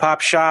mom and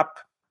pop shop,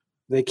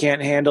 they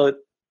can't handle it.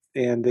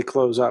 And they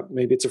close up.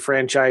 Maybe it's a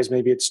franchise,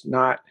 maybe it's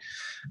not.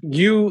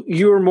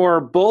 You're more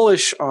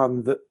bullish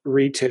on the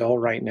retail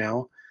right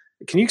now.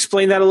 Can you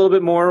explain that a little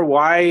bit more?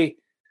 Why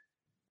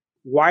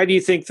do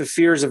you think the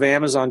fears of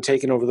Amazon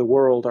taking over the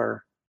world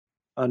are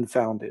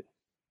unfounded?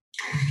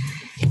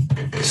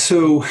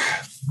 So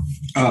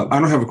I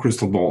don't have a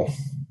crystal ball.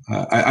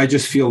 I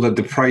just feel that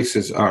the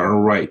prices are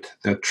right.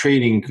 They're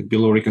trading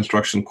below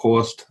reconstruction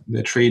cost.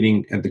 They're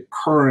trading at the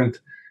current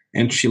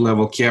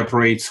entry-level cap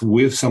rates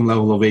with some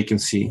level of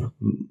vacancy,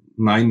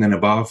 9 and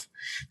above.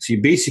 So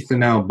you're basically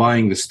now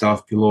buying the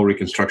stuff below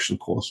reconstruction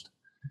cost.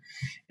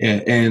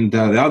 And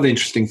the other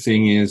interesting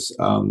thing is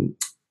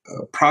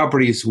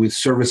properties with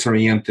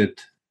service-oriented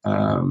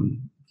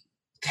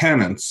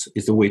tenants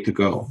is the way to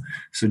go.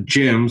 So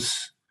gyms,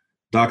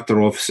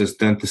 doctor offices,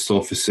 dentist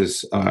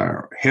offices,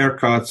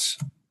 haircuts,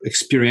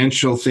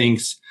 experiential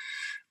things,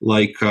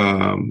 like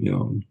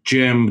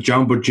gym,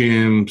 jumbo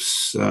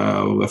gyms.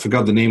 I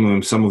forgot the name of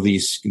them. Some of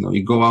these,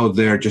 you go out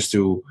there just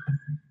to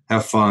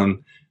have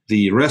fun.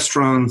 The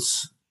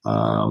restaurants,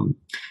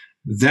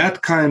 that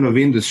kind of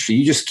industry,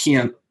 you just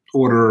can't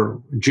order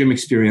gym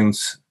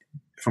experience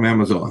from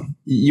Amazon.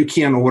 You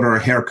can't order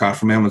a haircut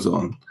from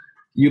Amazon.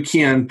 You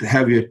can't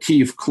have your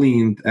teeth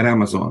cleaned at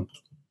Amazon,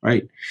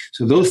 right?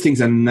 So those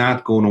things are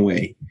not going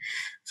away.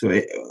 So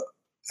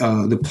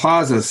the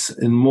plazas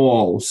and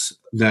malls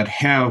that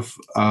have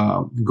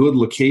good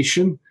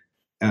location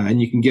and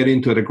you can get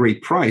into at a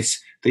great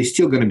price, they're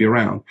still going to be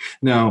around.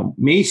 Now,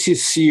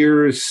 Macy's,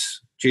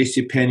 Sears,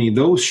 JCPenney,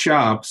 those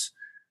shops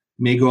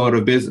may go out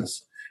of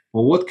business.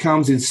 Well, what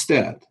comes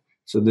instead?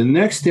 So the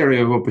next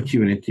area of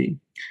opportunity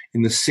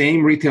in the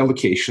same retail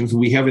locations,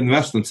 we have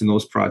investments in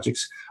those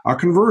projects, are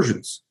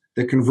conversions.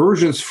 The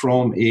conversions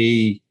from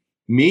a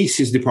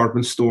Macy's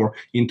department store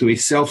into a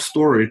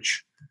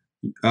self-storage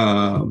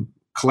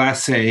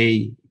Class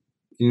A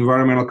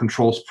environmental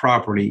controls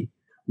property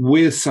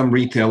with some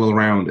retail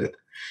around it.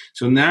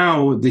 So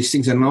now these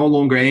things are no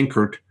longer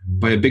anchored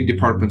by a big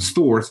department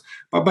stores,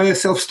 but by a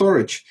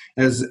self-storage.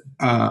 As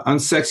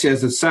unsexy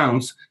as it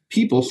sounds,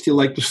 people still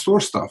like to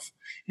store stuff.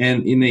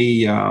 And in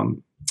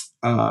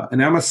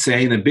and I must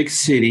say, in a big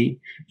city,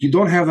 you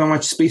don't have that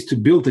much space to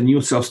build a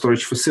new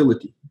self-storage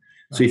facility.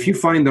 So if you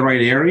find the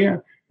right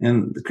area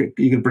and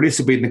you can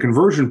participate in the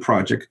conversion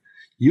project,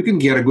 you can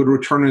get a good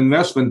return on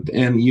investment,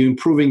 and you're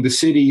improving the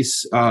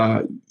city's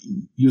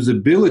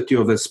usability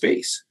of that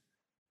space.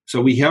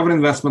 So we have an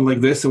investment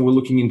like this, and we're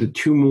looking into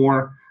 2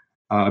 more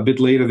a bit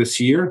later this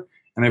year.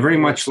 And I very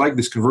much like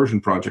these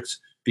conversion projects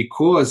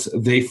because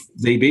they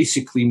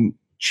basically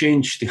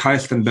change the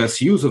highest and best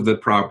use of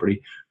that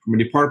property from a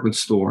department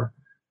store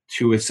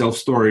to a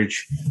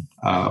self-storage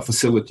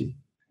facility.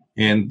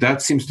 And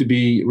that seems to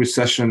be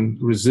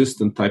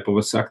recession-resistant type of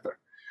a sector.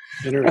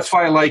 That's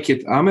why I like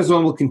it.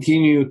 Amazon will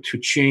continue to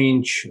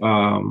change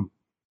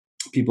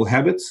people's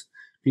habits.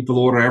 People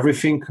order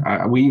everything.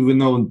 We even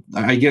know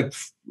I get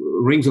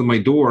rings on my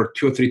door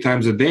 2 or 3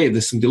 times a day.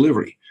 There's some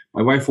delivery.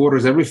 My wife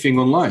orders everything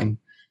online.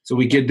 So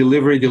we get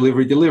delivery. You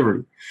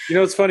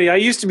know, it's funny. I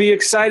used to be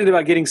excited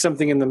about getting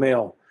something in the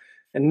mail.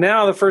 And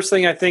now the first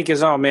thing I think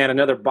is, oh, man,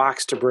 another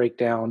box to break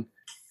down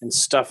and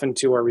stuff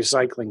into our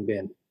recycling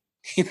bin.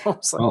 You know,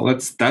 it's like, well,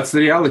 that's the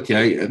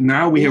reality.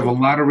 Now we have a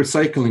lot of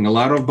recycling, a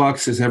lot of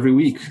boxes every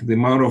week. The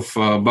amount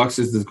of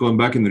boxes that's going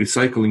back in the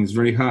recycling is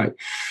very high.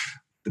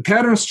 The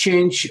patterns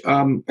change.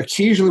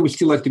 Occasionally, we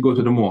still like to go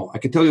to the mall. I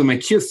can tell you my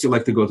kids still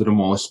like to go to the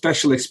mall,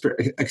 especially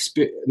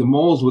the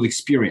malls with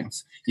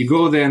experience. You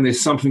go there and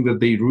there's something that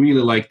they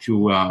really like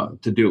to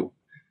do.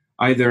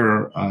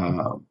 Either,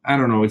 I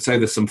don't know, it's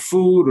either some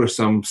food or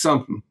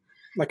something.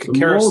 Like a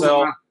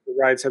carousel. The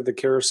rides have the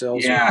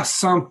carousels. Yeah,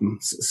 something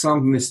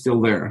is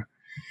still there.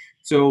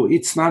 So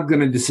it's not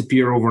going to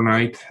disappear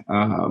overnight.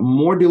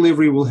 More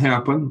delivery will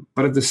happen.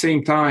 But at the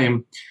same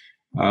time,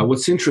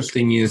 what's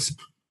interesting is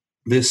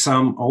there's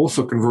some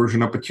also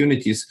conversion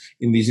opportunities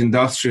in these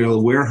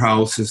industrial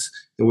warehouses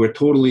that were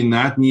totally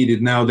not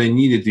needed. Now they're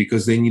needed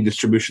because they need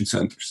distribution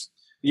centers.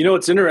 You know,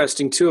 what's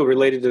interesting, too,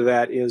 related to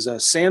that is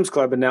Sam's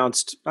Club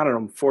announced,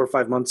 4 or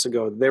 5 months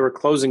ago, they were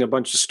closing a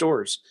bunch of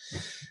stores.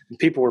 And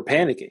people were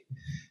panicking.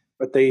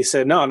 But they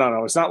said, no,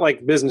 it's not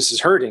like business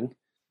is hurting.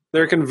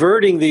 They're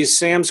converting these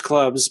Sam's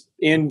Clubs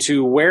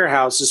into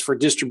warehouses for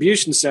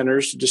distribution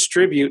centers to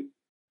distribute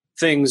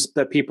things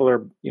that people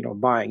are,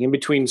 buying in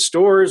between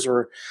stores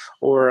or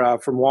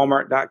from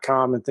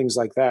Walmart.com and things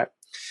like that.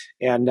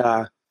 And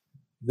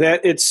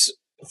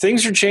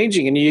things are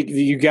changing, and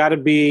you got to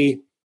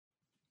be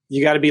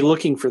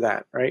looking for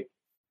that, right?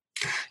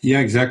 Yeah,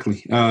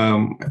 exactly.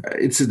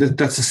 That's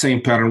the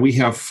same pattern. We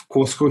have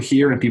Costco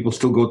here, and people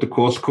still go to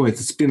Costco.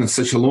 It's been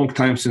such a long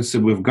time since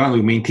we're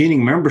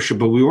maintaining membership,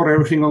 but we order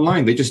everything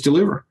online. They just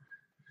deliver.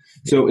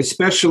 So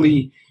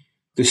especially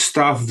the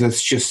stuff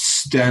that's just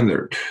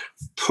standard,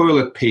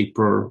 toilet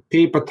paper,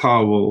 paper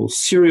towels,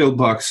 cereal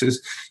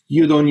boxes,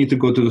 you don't need to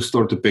go to the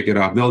store to pick it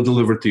up. They'll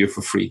deliver it to you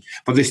for free.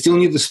 But they still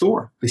need the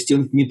store. They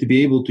still need to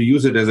be able to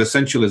use it as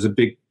essential as a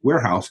big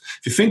warehouse.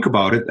 If you think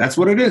about it, that's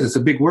what it is. It's a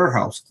big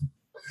warehouse.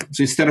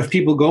 So instead of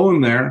people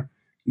going there,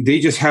 they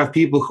just have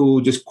people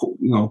who just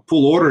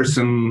pull orders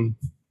and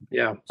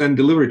send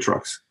delivery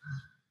trucks.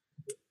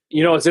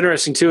 You know, what's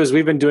interesting too is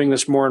we've been doing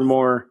this more and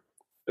more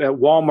at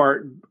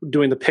Walmart,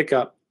 doing the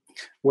pickup,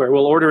 where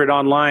we'll order it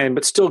online,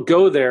 but still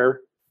go there,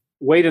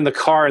 wait in the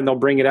car, and they'll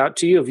bring it out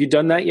to you. Have you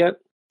done that yet?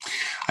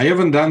 I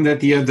haven't done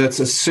that yet. That's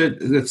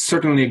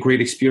certainly a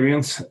great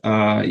experience.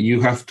 You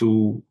have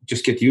to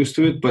just get used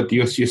to it, but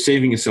you're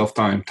saving yourself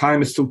time.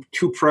 Time is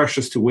too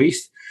precious to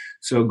waste.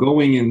 So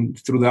going in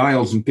through the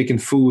aisles and picking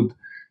food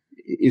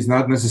is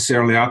not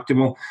necessarily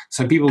optimal.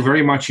 Some people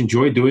very much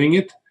enjoy doing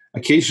it.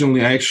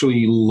 Occasionally, I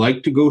actually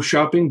like to go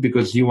shopping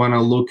because you want to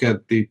look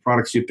at the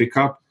products you pick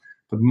up.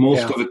 But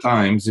most of the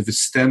times, if it's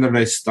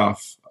standardized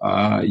stuff,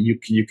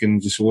 you can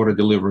just order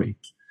delivery.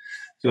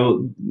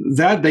 So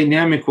that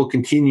dynamic will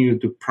continue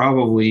to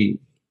probably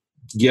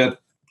get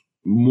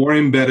more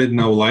embedded in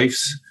our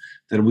lives,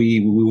 that we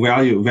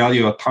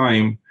value our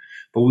time.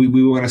 But we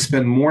want to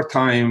spend more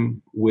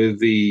time with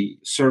the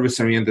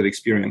service-oriented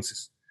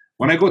experiences.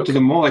 When I go to the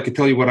mall, I can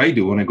tell you what I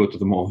do when I go to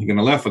the mall. You're going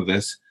to laugh at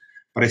this.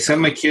 But I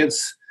send my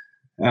kids.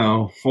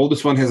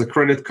 Oldest one has a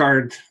credit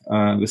card.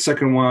 The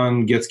second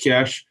one gets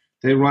cash.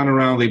 They run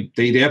around.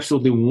 They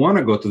absolutely want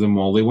to go to the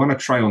mall. They want to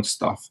try on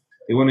stuff.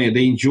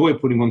 They enjoy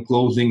putting on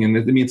clothing. And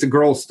it's a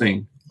girl's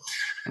thing.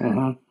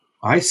 Uh-huh.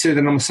 I sit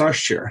in a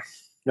massage chair.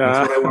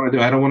 That's what I want to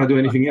do. I don't want to do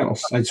anything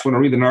else. I just want to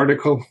read an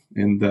article.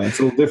 And it's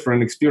a little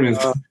different experience.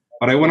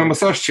 But I want a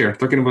massage chair,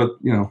 talking about,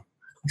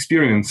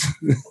 experience.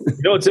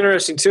 It's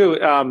interesting too.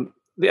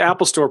 The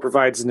Apple Store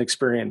provides an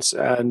experience,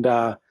 and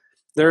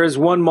there is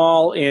one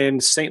mall in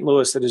St.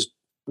 Louis that is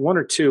one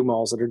or two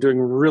malls that are doing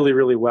really,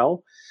 really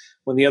well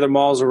when the other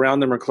malls around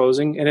them are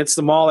closing, and it's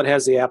the mall that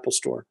has the Apple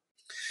Store.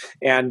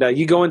 And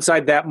you go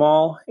inside that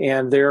mall,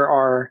 and there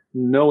are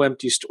no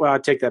empty stores. Well, I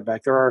take that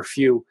back. There are a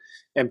few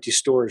empty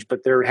stores,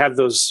 but they have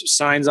those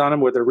signs on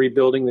them where they're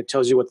rebuilding that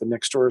tells you what the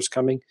next store is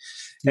coming.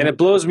 And it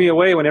blows me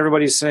away when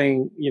everybody's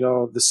saying,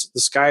 the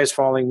sky is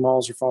falling,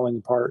 malls are falling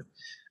apart.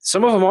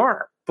 Some of them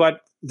are,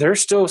 but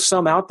there's still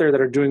some out there that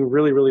are doing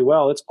really, really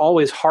well. It's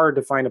always hard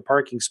to find a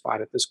parking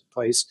spot at this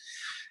place.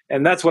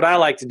 And that's what I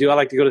like to do. I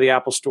like to go to the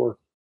Apple Store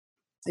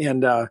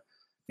and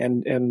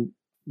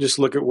just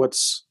look at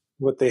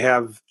what they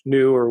have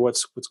new or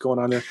what's going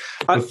on there.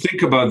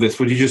 Think about this,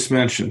 what you just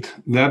mentioned.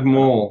 That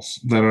malls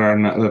that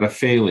are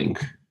failing,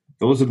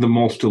 those are the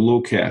malls to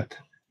look at.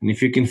 And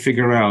if you can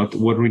figure out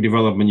what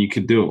redevelopment you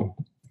could do,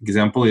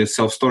 example is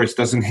self-storage.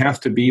 Doesn't have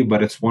to be,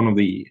 but it's one of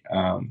the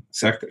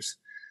sectors.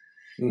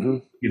 Mm-hmm.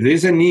 If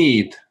there's a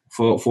need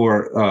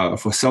for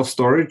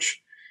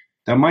self-storage,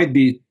 that might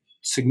be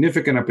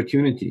significant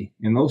opportunity.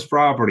 In those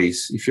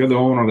properties, if you're the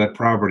owner of that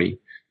property,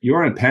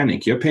 you're in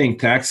panic. You're paying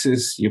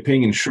taxes, you're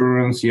paying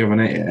insurance, you have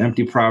an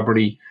empty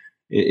property.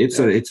 It's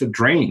a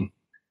drain.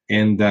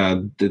 And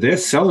they're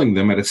selling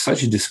them at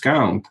such a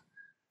discount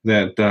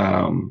that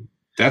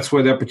that's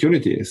where the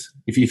opportunity is.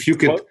 If you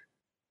could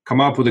come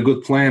up with a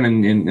good plan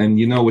and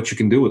you know what you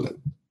can do with it.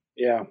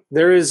 Yeah.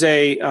 There is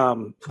a,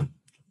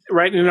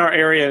 right in our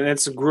area, and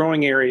it's a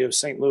growing area of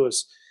St.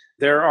 Louis,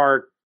 there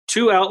are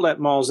 2 outlet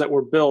malls that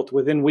were built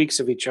within weeks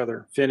of each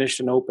other,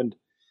 finished and opened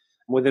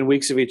within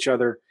weeks of each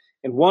other.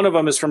 And one of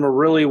them is from a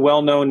really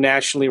well-known,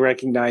 nationally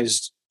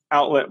recognized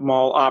outlet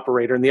mall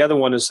operator, and the other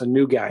one is a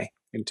new guy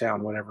in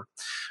town, whatever.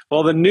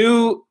 Well, the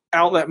new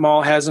outlet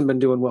mall hasn't been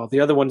doing well. The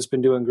other one's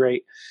been doing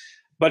great.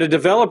 But a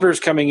developer's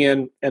coming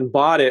in and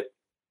bought it,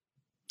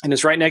 and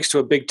it's right next to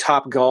a big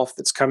Top Golf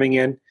that's coming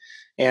in,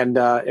 and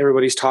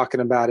everybody's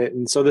talking about it.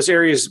 And so this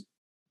area is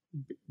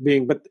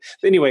being – but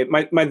anyway,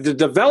 the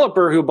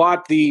developer who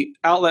bought the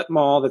outlet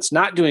mall that's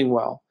not doing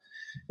well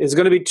is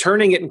going to be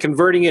turning it and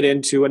converting it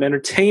into an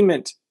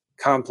entertainment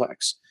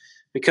complex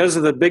because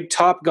of the big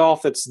Top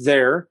Golf that's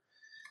there.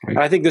 Right.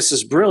 I think this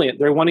is brilliant.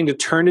 They're wanting to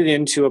turn it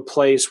into a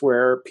place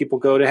where people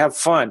go to have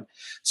fun.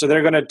 So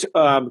they're going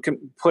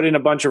to put in a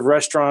bunch of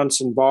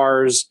restaurants and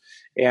bars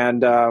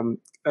and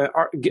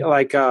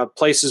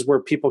places where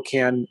people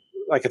can,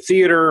 like a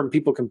theater, and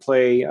people can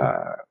play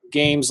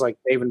games like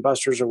Dave and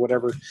Buster's or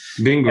whatever.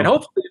 Bingo.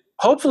 And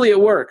hopefully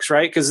it works,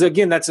 right? Because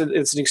again, it's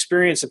an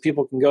experience that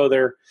people can go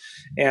there,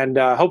 and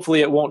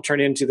hopefully it won't turn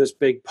into this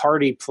big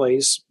party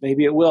place.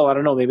 Maybe it will. I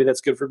don't know. Maybe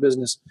that's good for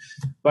business,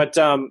 but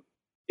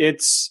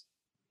it's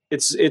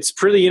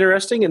pretty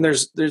interesting, and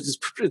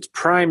it's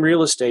prime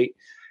real estate,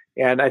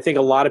 and I think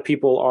a lot of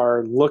people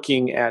are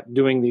looking at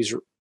doing these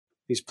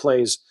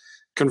plays,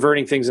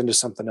 converting things into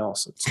something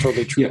else. It's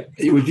totally true.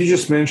 Yeah, what you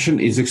just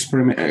mentioned is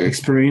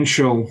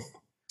experiential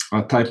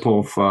type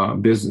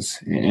of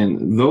business,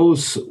 and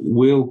those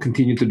will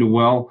continue to do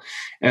well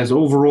as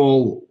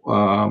overall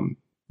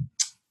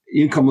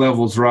income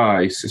levels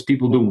rise, as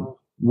people do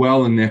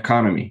well in the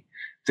economy.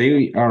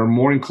 They are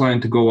more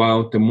inclined to go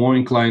out, they're more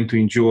inclined to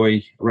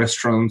enjoy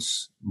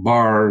restaurants,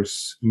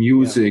 bars,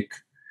 music.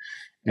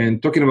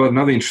 And talking about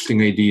another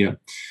interesting idea.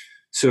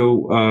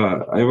 So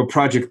I have a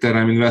project that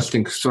I'm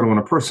investing sort of on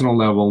a personal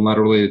level, not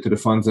related to the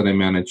funds that I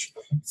manage.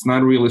 It's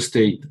not real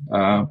estate,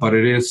 but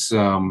it is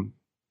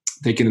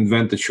taking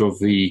advantage of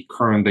the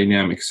current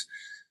dynamics.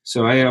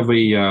 So I have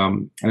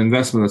an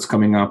investment that's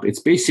coming up. It's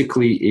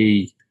basically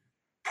a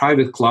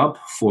private club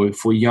for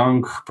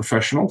young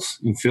professionals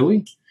in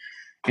Philly.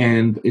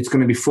 And it's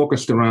going to be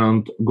focused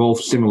around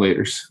golf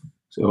simulators.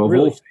 So of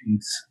all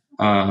things,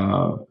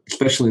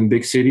 especially in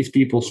big cities,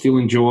 people still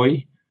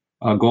enjoy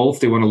golf.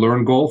 They want to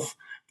learn golf,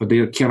 but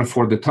they can't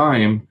afford the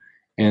time.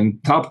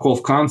 And Top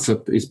Golf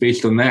concept is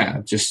based on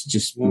that.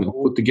 Just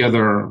put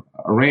together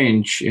a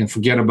range and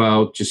forget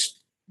about just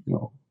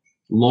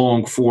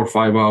long 4 or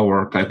 5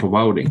 hour type of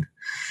outing.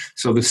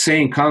 So the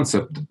same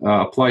concept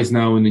applies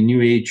now in the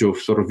new age of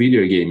sort of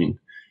video gaming.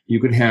 You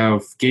can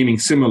have gaming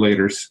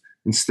simulators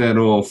instead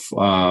of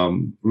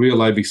real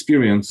life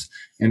experience.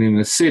 And in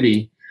the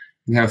city,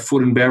 you have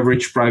food and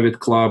beverage, private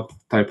club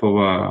type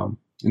of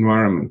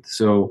environment.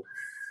 So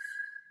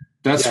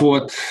that's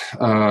what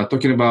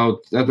talking about,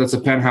 that's a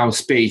penthouse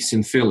space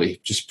in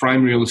Philly, just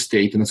prime real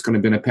estate, and it's going to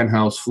be in a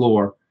penthouse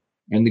floor.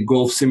 And the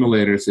golf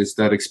simulators is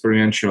that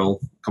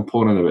experiential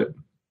component of it.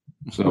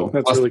 So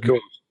that's really cool.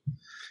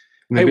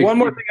 Hey, one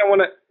more thing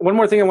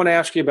I want to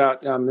ask you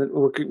about.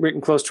 We're getting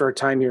close to our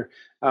time here.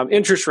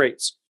 Interest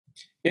rates.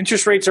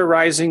 Interest rates are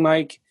rising,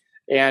 Mike.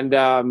 And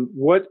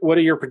what are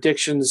your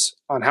predictions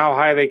on how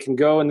high they can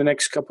go in the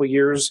next couple of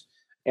years?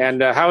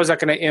 And how is that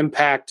going to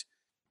impact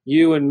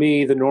you and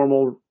me, the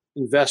normal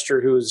investor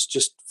who is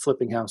just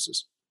flipping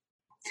houses?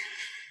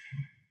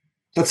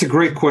 That's a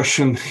great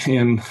question.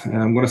 And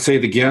I'm going to say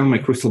it again. My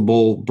crystal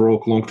ball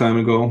broke a long time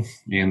ago.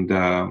 And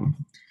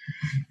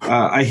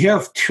I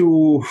have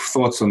two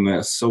thoughts on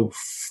this. So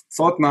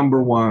thought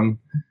number one,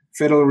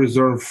 Federal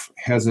Reserve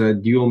has a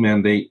dual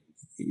mandate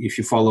if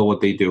you follow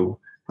what they do.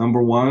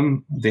 Number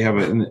one, they have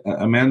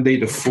a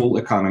mandate of full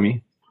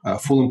employment.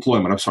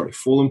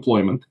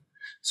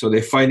 So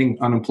they're fighting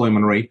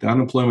unemployment rate. The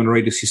unemployment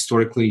rate is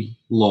historically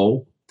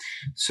low.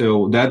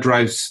 So that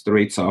drives the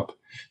rates up.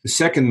 The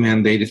second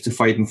mandate is to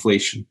fight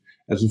inflation.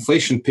 As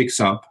inflation picks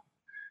up,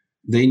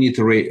 they need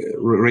to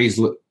raise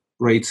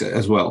rates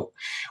as well.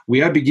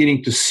 We are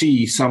beginning to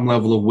see some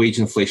level of wage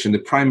inflation. The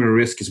primary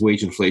risk is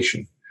wage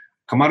inflation.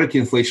 Commodity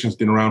inflation has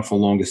been around for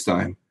the longest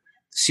time.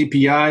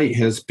 CPI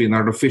has been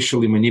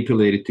artificially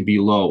manipulated to be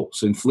low.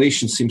 So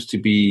inflation seems to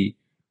be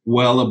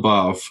well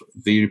above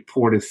the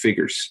reported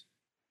figures.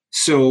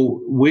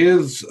 So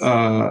with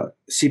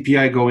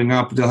CPI going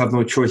up, they'll have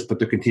no choice but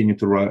to continue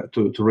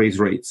to raise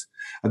rates.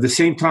 At the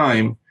same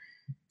time,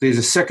 there's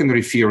a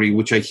secondary theory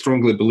which I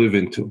strongly believe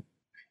into,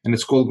 and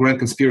it's called grand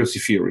conspiracy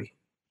theory.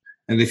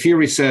 And the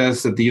theory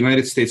says that the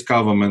United States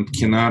government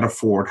cannot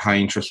afford high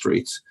interest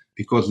rates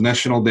because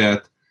national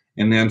debt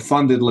and the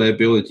unfunded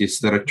liabilities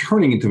that are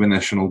turning into the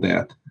national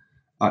debt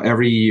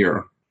every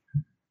year,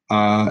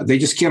 they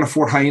just can't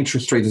afford high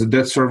interest rates as a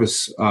debt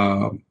service.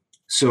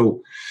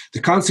 So the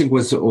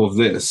consequence of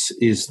this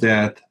is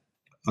that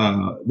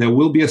there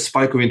will be a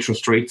spike of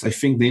interest rates. I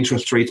think the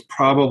interest rates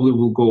probably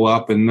will go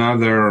up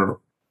another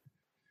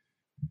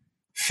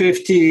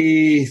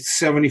 50,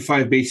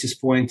 75 basis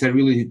points. I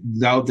really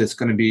doubt that's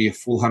going to be a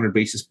full 100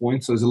 basis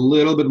points. So there's a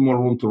little bit more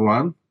room to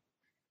run.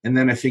 And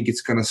then I think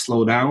it's going to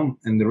slow down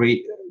and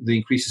the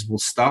increases will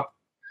stop,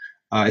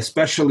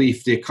 especially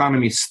if the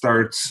economy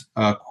starts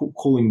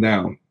cooling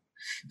down.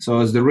 So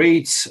as the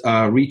rates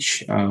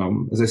reach,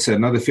 as I said,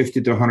 another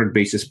 50 to 100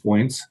 basis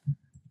points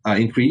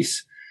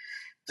increase,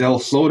 they'll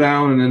slow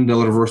down and then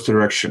they'll reverse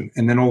direction.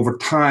 And then over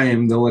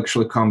time, they'll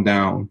actually come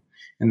down.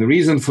 And the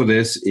reason for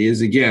this is,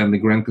 again, the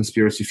grand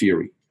conspiracy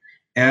theory.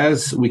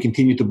 As we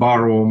continue to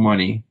borrow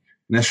money,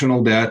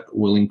 national debt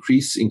will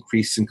increase,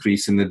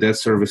 and the debt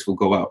service will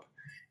go up.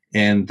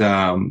 And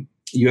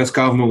U.S.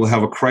 government will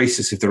have a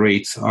crisis if the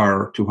rates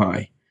are too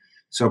high.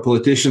 So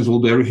politicians will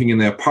do everything in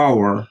their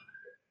power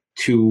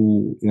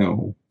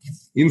to,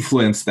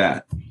 influence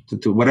that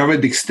to whatever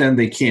the extent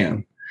they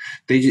can.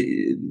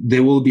 They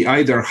will be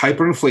either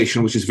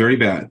hyperinflation, which is very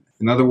bad.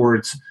 In other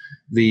words,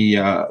 the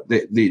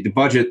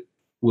budget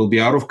will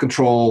be out of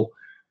control.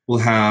 We'll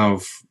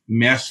have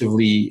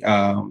massively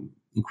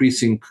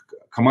increasing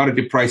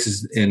commodity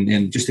prices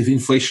and just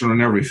inflation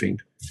on everything.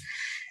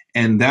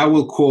 And that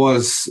will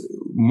cause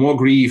more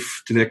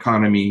grief to the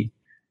economy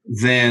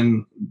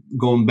than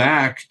going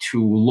back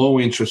to low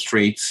interest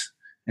rates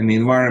and the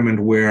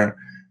environment where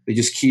they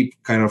just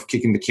keep kind of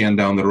kicking the can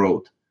down the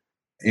road.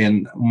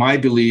 And my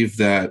belief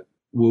that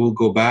we will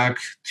go back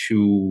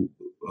to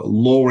a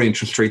lower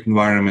interest rate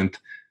environment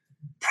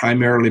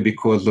primarily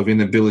because of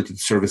inability to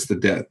service the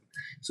debt.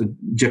 So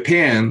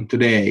Japan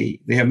today,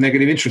 they have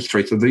negative interest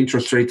rates. So the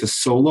interest rate is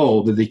so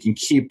low that they can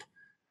keep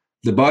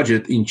the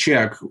budget in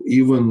check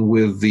even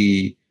with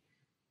the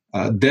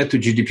debt to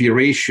GDP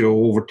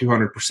ratio over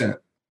 200%.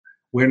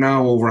 We're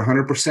now over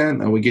 100%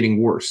 and we're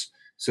getting worse.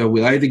 So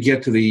we'll either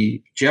get to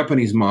the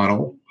Japanese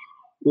model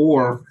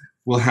or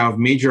we'll have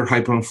major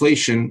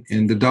hyperinflation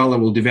and the dollar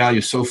will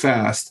devalue so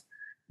fast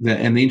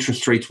and the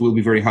interest rates will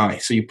be very high.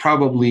 So you're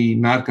probably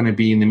not going to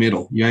be in the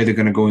middle. You're either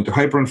going to go into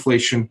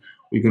hyperinflation or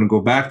you're going to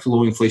go back to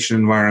low inflation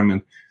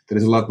environment that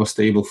is a lot more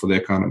stable for the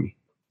economy.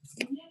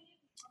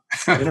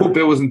 I hope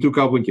it wasn't too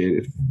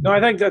complicated. No, I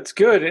think that's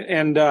good.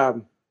 And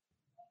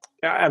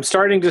I'm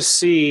starting to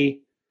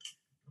see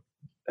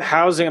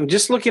housing. I'm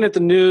just looking at the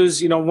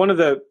news.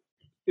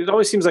 It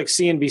always seems like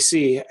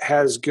CNBC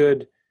has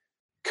good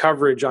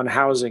coverage on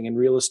housing and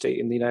real estate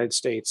in the United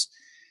States.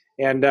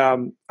 And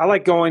I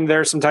like going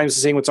there sometimes to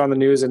seeing what's on the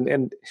news.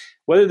 And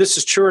whether this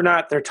is true or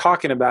not, they're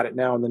talking about it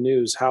now in the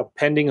news, how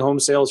pending home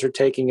sales are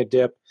taking a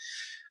dip,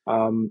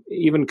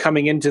 even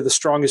coming into the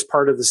strongest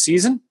part of the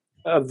season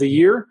of the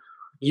year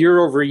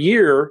over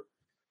year,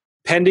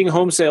 pending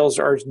home sales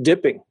are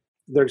dipping.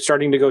 They're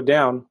starting to go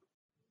down.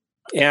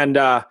 And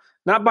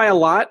not by a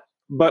lot,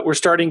 but we're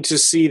starting to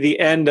see the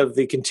end of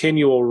the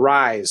continual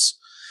rise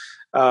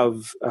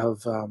of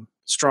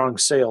strong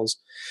sales.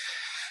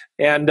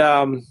 And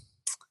I'm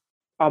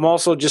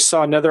also just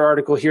saw another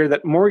article here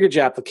that mortgage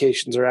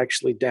applications are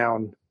actually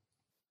down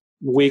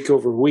week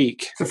over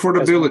week. It's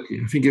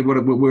affordability. I think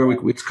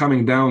where it's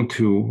coming down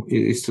to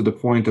is to the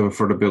point of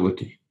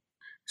affordability.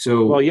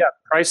 So, well, yeah,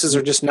 prices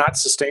are just not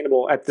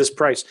sustainable at this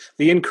price.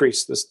 The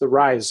increase, the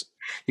rise.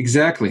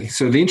 Exactly.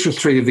 So the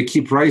interest rate, if they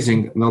keep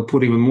rising, they'll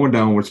put even more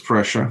downwards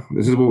pressure.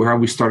 This is how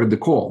we started the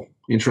call,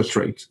 interest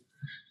rates.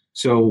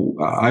 So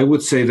I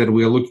would say that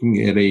we are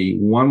looking at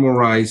one more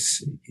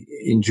rise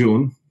in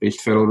June,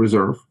 based Federal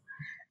Reserve.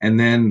 And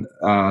then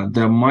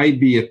there might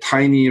be a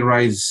tiny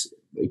rise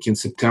like in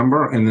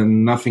September and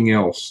then nothing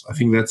else. I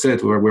think that's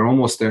it. We're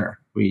almost there.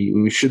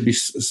 We should be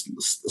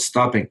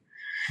stopping.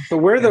 But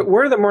where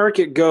the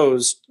market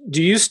goes,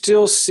 do you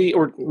still see,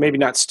 or maybe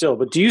not still,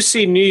 but do you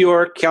see New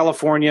York,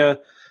 California,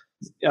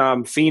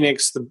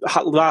 Phoenix,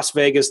 Las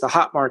Vegas, the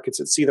hot markets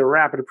that see the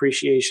rapid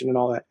appreciation and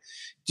all that.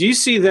 Do you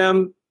see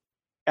them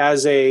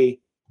as a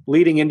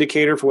leading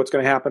indicator for what's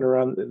going to happen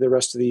around the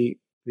rest of the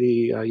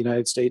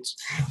United States?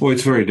 Well,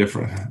 it's very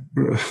different.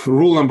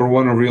 Rule number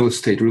one of real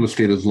estate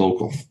is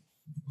local.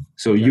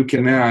 So you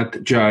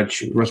cannot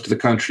judge the rest of the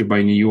country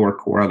by New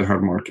York or other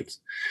hard markets.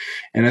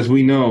 And as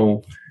we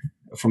know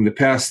from the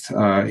past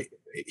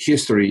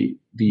history,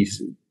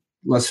 these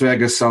Las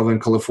Vegas, Southern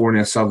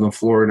California, Southern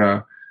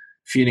Florida,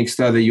 Phoenix,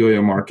 the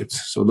yo-yo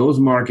markets. So those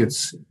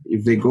markets,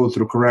 if they go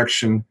through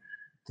correction,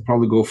 they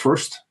probably go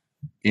first.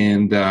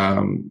 And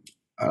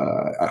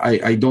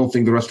I don't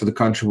think the rest of the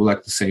country will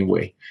act the same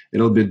way.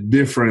 It'll be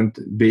different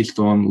based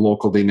on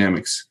local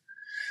dynamics.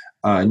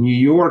 New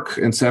York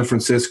and San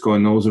Francisco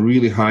and those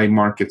really high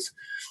markets,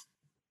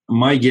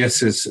 my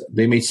guess is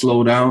they may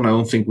slow down. I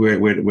don't think we're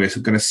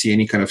going to see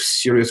any kind of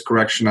serious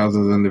correction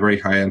other than the very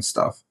high-end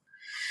stuff.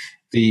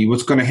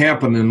 What's going to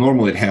happen, and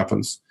normally it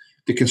happens,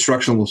 the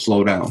construction will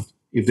slow down.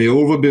 If they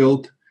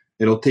overbuild,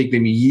 it'll take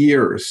them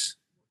years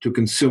to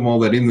consume all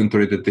that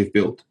inventory that they've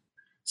built.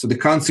 So the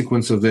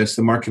consequence of this,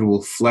 the market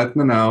will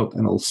flatten out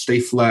and it'll stay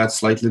flat,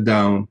 slightly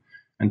down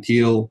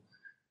until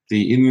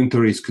the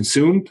inventory is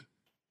consumed.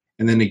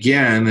 And then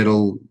again,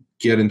 it'll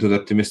get into the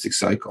optimistic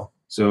cycle.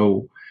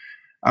 So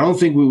I don't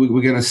think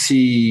we're going to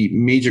see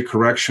major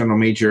correction or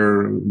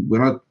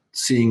we're not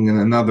seeing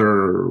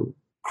another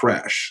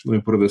crash. Let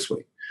me put it this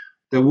way.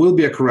 There will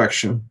be a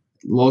correction,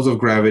 laws of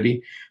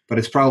gravity, but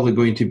it's probably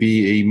going to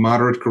be a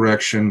moderate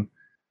correction.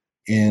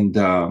 And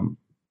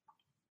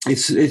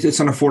it's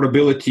an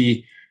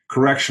affordability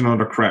correction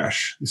or a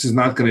crash. This is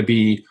not going to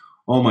be,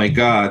 oh my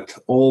God,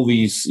 all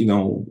these,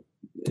 no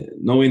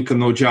income,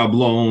 no job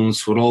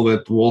loans with all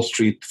that Wall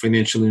Street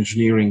financial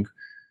engineering.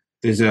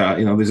 There's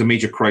a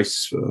major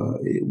crisis.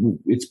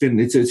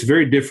 It's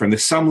very different.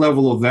 There's some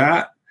level of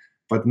that,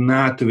 but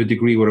not to the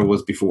degree what it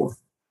was before.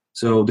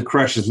 So the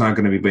crash is not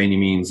going to be by any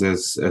means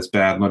as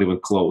bad, not even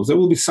close. There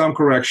will be some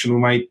correction.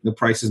 The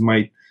prices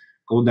might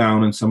go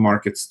down in some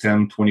markets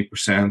 10,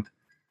 20%.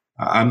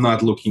 I'm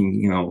not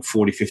looking,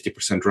 40,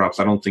 50% drops.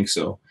 I don't think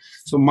so.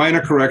 So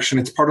minor correction,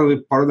 it's part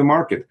of the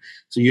market.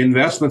 So your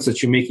investments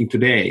that you're making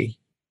today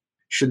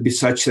should be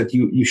such that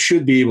you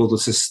should be able to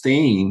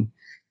sustain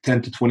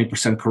 10 to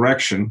 20%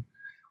 correction.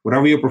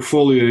 Whatever your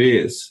portfolio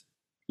is,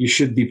 you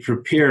should be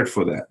prepared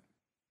for that.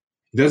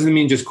 It doesn't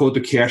mean just go to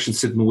cash and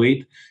sit and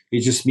wait.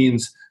 It just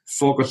means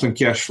focus on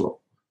cash flow.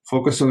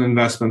 Focus on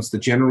investments that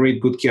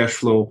generate good cash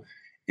flow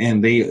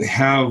and they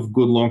have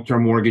good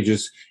long-term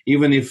mortgages.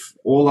 Even if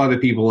all other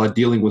people are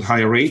dealing with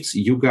higher rates,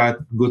 you got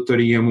good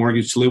 30-year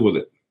mortgage to live with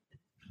it.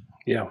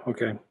 Yeah,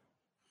 okay.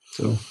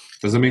 So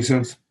does that make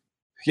sense?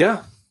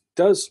 Yeah, it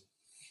does.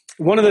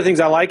 One of the things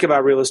I like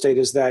about real estate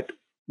is that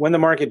when the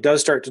market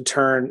does start to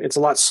turn, it's a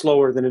lot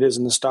slower than it is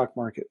in the stock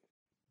market.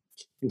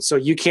 And so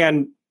you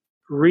can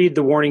read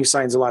the warning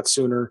signs a lot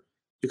sooner.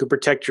 You can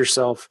protect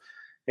yourself.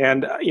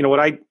 And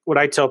what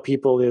I tell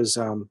people is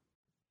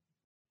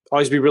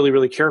always be really,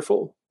 really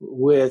careful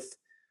with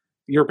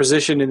your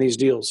position in these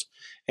deals.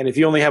 And if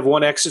you only have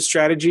one exit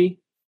strategy,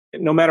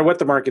 no matter what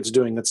the market's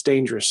doing, that's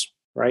dangerous,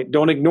 right?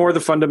 Don't ignore the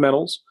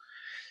fundamentals.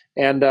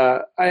 And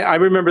I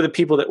remember the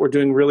people that were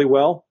doing really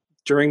well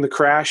during the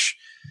crash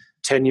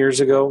 10 years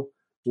ago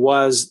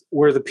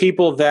were the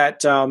people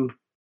that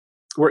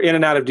were in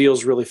and out of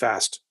deals really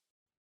fast.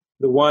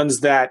 The ones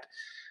that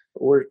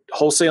were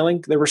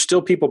wholesaling, there were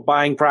still people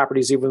buying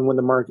properties even when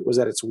the market was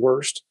at its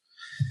worst.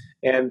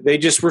 And they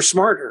just were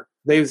smarter.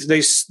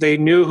 They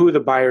knew who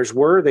the buyers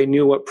were. They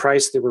knew what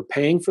price they were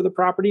paying for the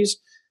properties.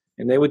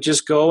 And they would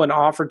just go and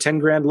offer 10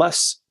 grand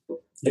less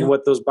than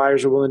what those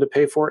buyers are willing to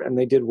pay for it. And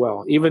they did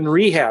well. Even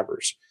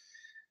rehabbers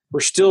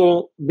were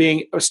still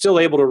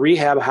able to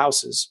rehab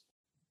houses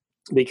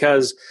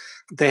because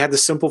they had the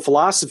simple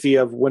philosophy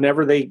of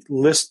whenever they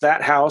list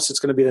that house, it's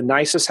going to be the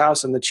nicest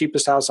house and the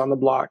cheapest house on the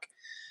block.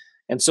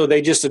 And so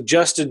they just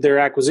adjusted their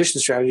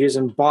acquisition strategies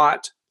and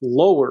bought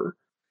lower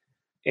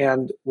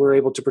and were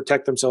able to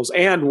protect themselves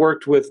and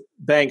worked with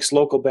banks,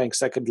 local banks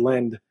that could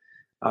lend.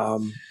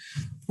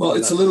 Well,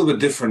 it's a little bit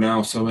different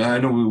now. So I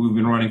know we've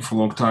been running for a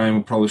long time.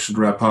 We probably should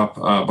wrap up.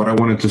 But I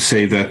wanted to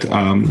say that,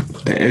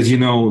 as you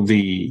know,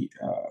 the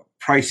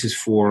prices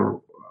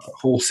for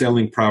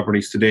wholesaling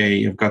properties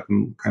today have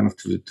gotten kind of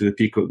to the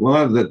peak.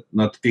 Well,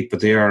 not the peak,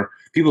 but they are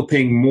people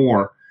paying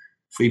more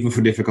even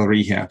for difficult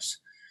rehabs.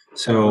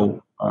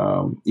 So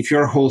if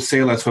you're a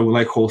wholesaler, that's why we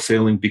like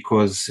wholesaling,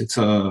 because it's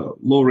a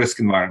low-risk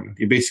environment.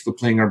 You're basically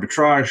playing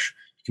arbitrage.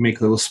 You can make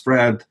a little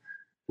spread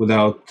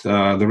without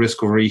the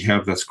risk of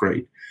rehab. That's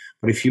great.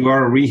 But if you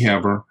are a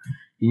rehabber,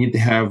 you need to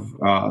have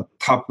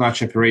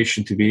top-notch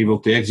operation to be able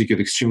to execute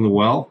extremely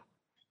well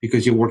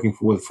because you're working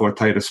for a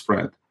tighter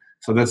spread.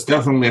 So that's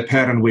definitely a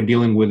pattern we're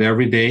dealing with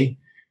every day.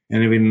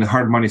 And even in the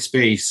hard money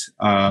space,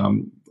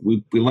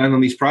 we land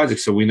on these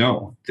projects, so we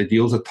know the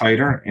deals are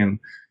tighter. And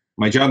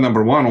my job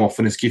number one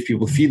often is give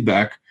people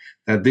feedback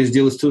that this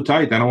deal is too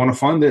tight. I don't want to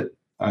fund it,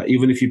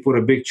 even if you put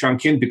a big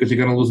chunk in, because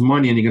you're going to lose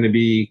money and you're going to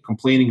be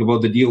complaining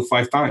about the deal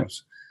 5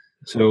 times.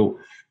 So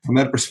from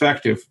that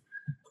perspective,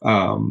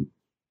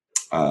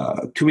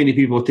 too many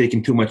people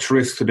taking too much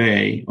risk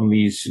today on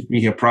these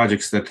media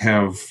projects that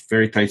have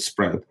very tight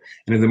spread.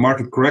 And if the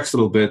market corrects a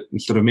little bit,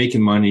 instead of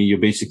making money, you're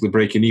basically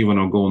breaking even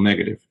or going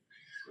negative.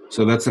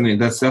 So that's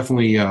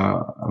definitely an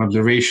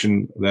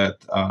observation that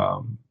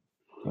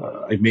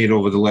I've made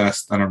over the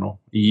last,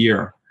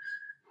 year.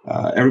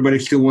 Everybody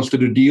still wants to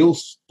do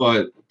deals,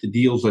 but the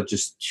deals are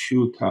just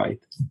too tight.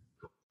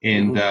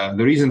 And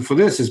the reason for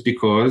this is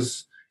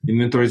because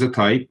inventories are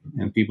tight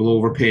and people are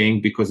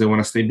overpaying because they want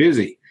to stay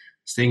busy.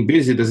 Staying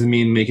busy doesn't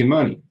mean making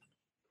money.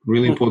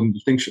 Really important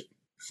distinction.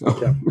 So.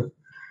 Yeah.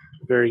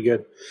 Very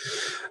good.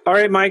 All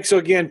right, Mike. So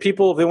again,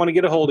 people, if they want to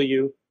get a hold of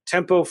you,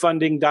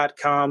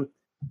 tempofunding.com,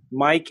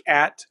 Mike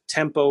at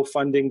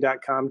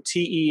tempofunding.com,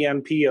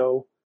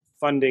 TEMPO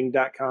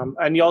funding.com.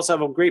 And you also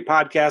have a great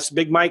podcast,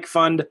 Big Mike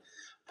Fund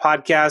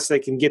podcast. They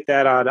can get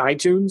that on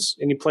iTunes,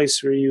 any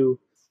place where you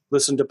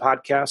listen to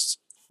podcasts.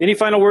 Any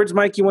final words,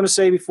 Mike, you want to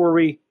say before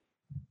we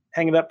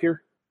hang it up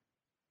here?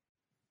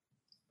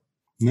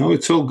 No,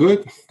 it's all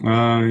good.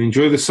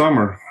 Enjoy the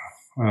summer.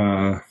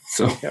 Yeah.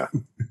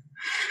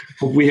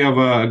 Hope we have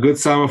a good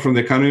summer from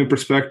the economy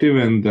perspective,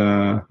 and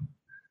I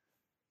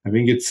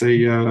think it's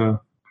a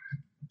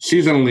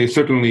seasonally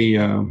certainly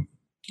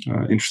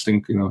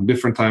interesting,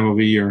 different time of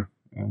the year.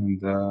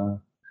 And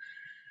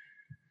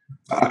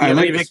I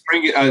like the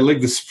spring. I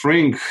like the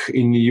spring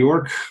in New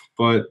York,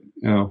 but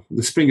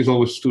the spring is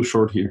always too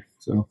short here.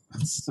 So,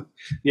 do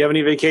you have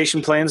any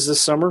vacation plans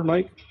this summer,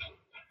 Mike?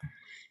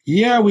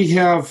 Yeah, we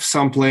have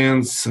some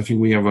plans. I think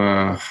we have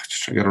I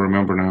got to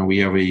remember now. We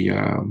have a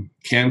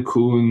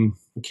Cancun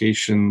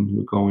vacation.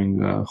 We're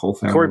going whole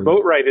family. Corey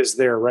Boatwright is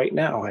there right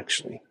now,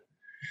 actually.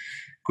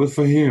 Good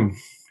for him.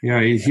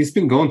 Yeah, he's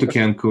been going to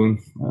Cancun.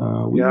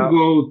 We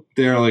go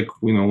there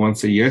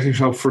once a year.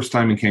 It's our first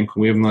time in Cancun.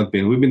 We have not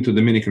been. We've been to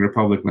Dominican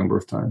Republic a number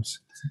of times.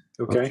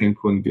 Okay.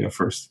 Cancun will be our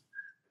first.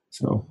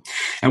 So,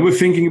 and we're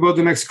thinking about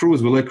the next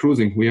cruise. We like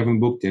cruising. We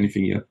haven't booked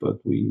anything yet, but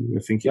we're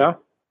thinking. Yeah.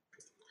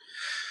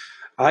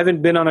 I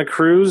haven't been on a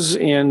cruise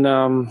in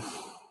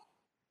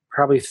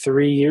probably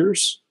 3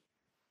 years.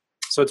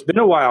 So it's been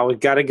a while. We've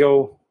got to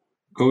go.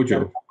 Go,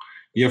 Joe.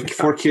 You have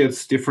 4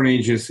 kids, different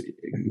ages.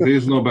 There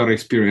is no better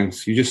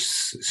experience. You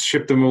just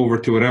ship them over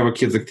to whatever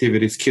kids'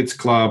 activities, kids'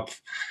 club.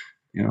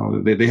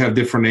 They have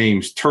different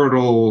names.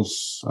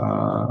 Turtles,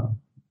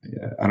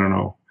 I don't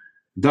know,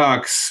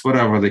 ducks,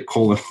 whatever they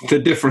call them. They're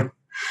different.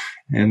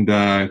 And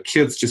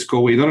kids just go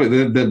away. They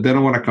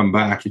don't want to come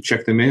back. You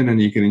check them in and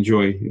you can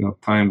enjoy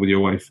time with your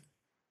wife.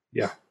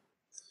 Yeah.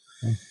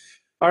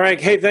 All right.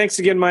 Hey, thanks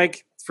again,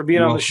 Mike, for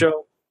being on the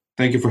show.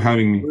 Thank you for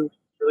having me.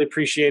 Really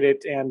appreciate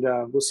it. And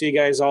we'll see you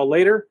guys all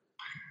later.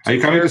 Are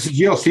you coming to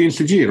CG? I'll see you in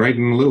CG, right,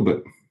 in a little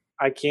bit.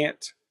 I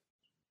can't.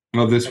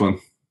 Not this one.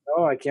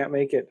 No, I can't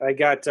make it. I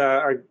got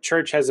our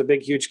church has a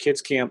big, huge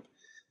kids camp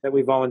that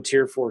we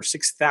volunteer for.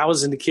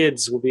 6,000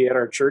 kids will be at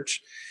our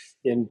church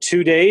in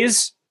 2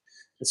 days.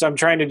 And so I'm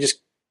trying to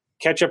just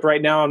catch up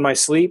right now on my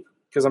sleep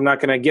because I'm not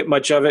going to get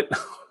much of it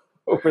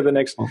over the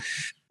next.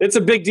 It's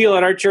a big deal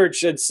at our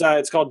church.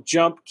 It's called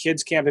Jump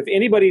Kids Camp. If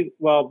anybody,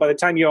 by the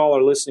time you all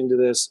are listening to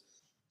this,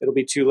 it'll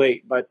be too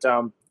late. But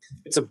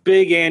it's a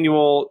big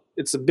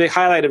it's a big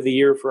highlight of the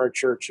year for our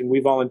church. And we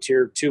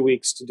volunteered 2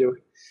 weeks to do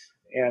it.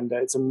 And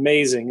it's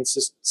amazing. It's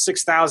just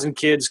 6,000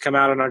 kids come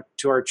out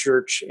to our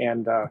church.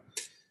 And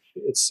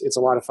it's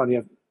a lot of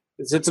fun.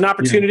 It's an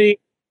opportunity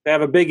to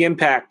have a big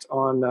impact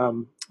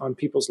on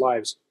people's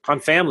lives,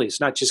 on families,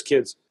 not just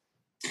kids.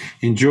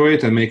 Enjoy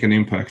it and make an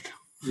impact.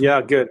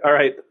 Yeah, good. All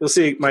right. We'll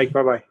see you, Mike.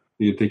 Bye-bye.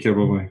 You take care.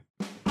 Bye-bye.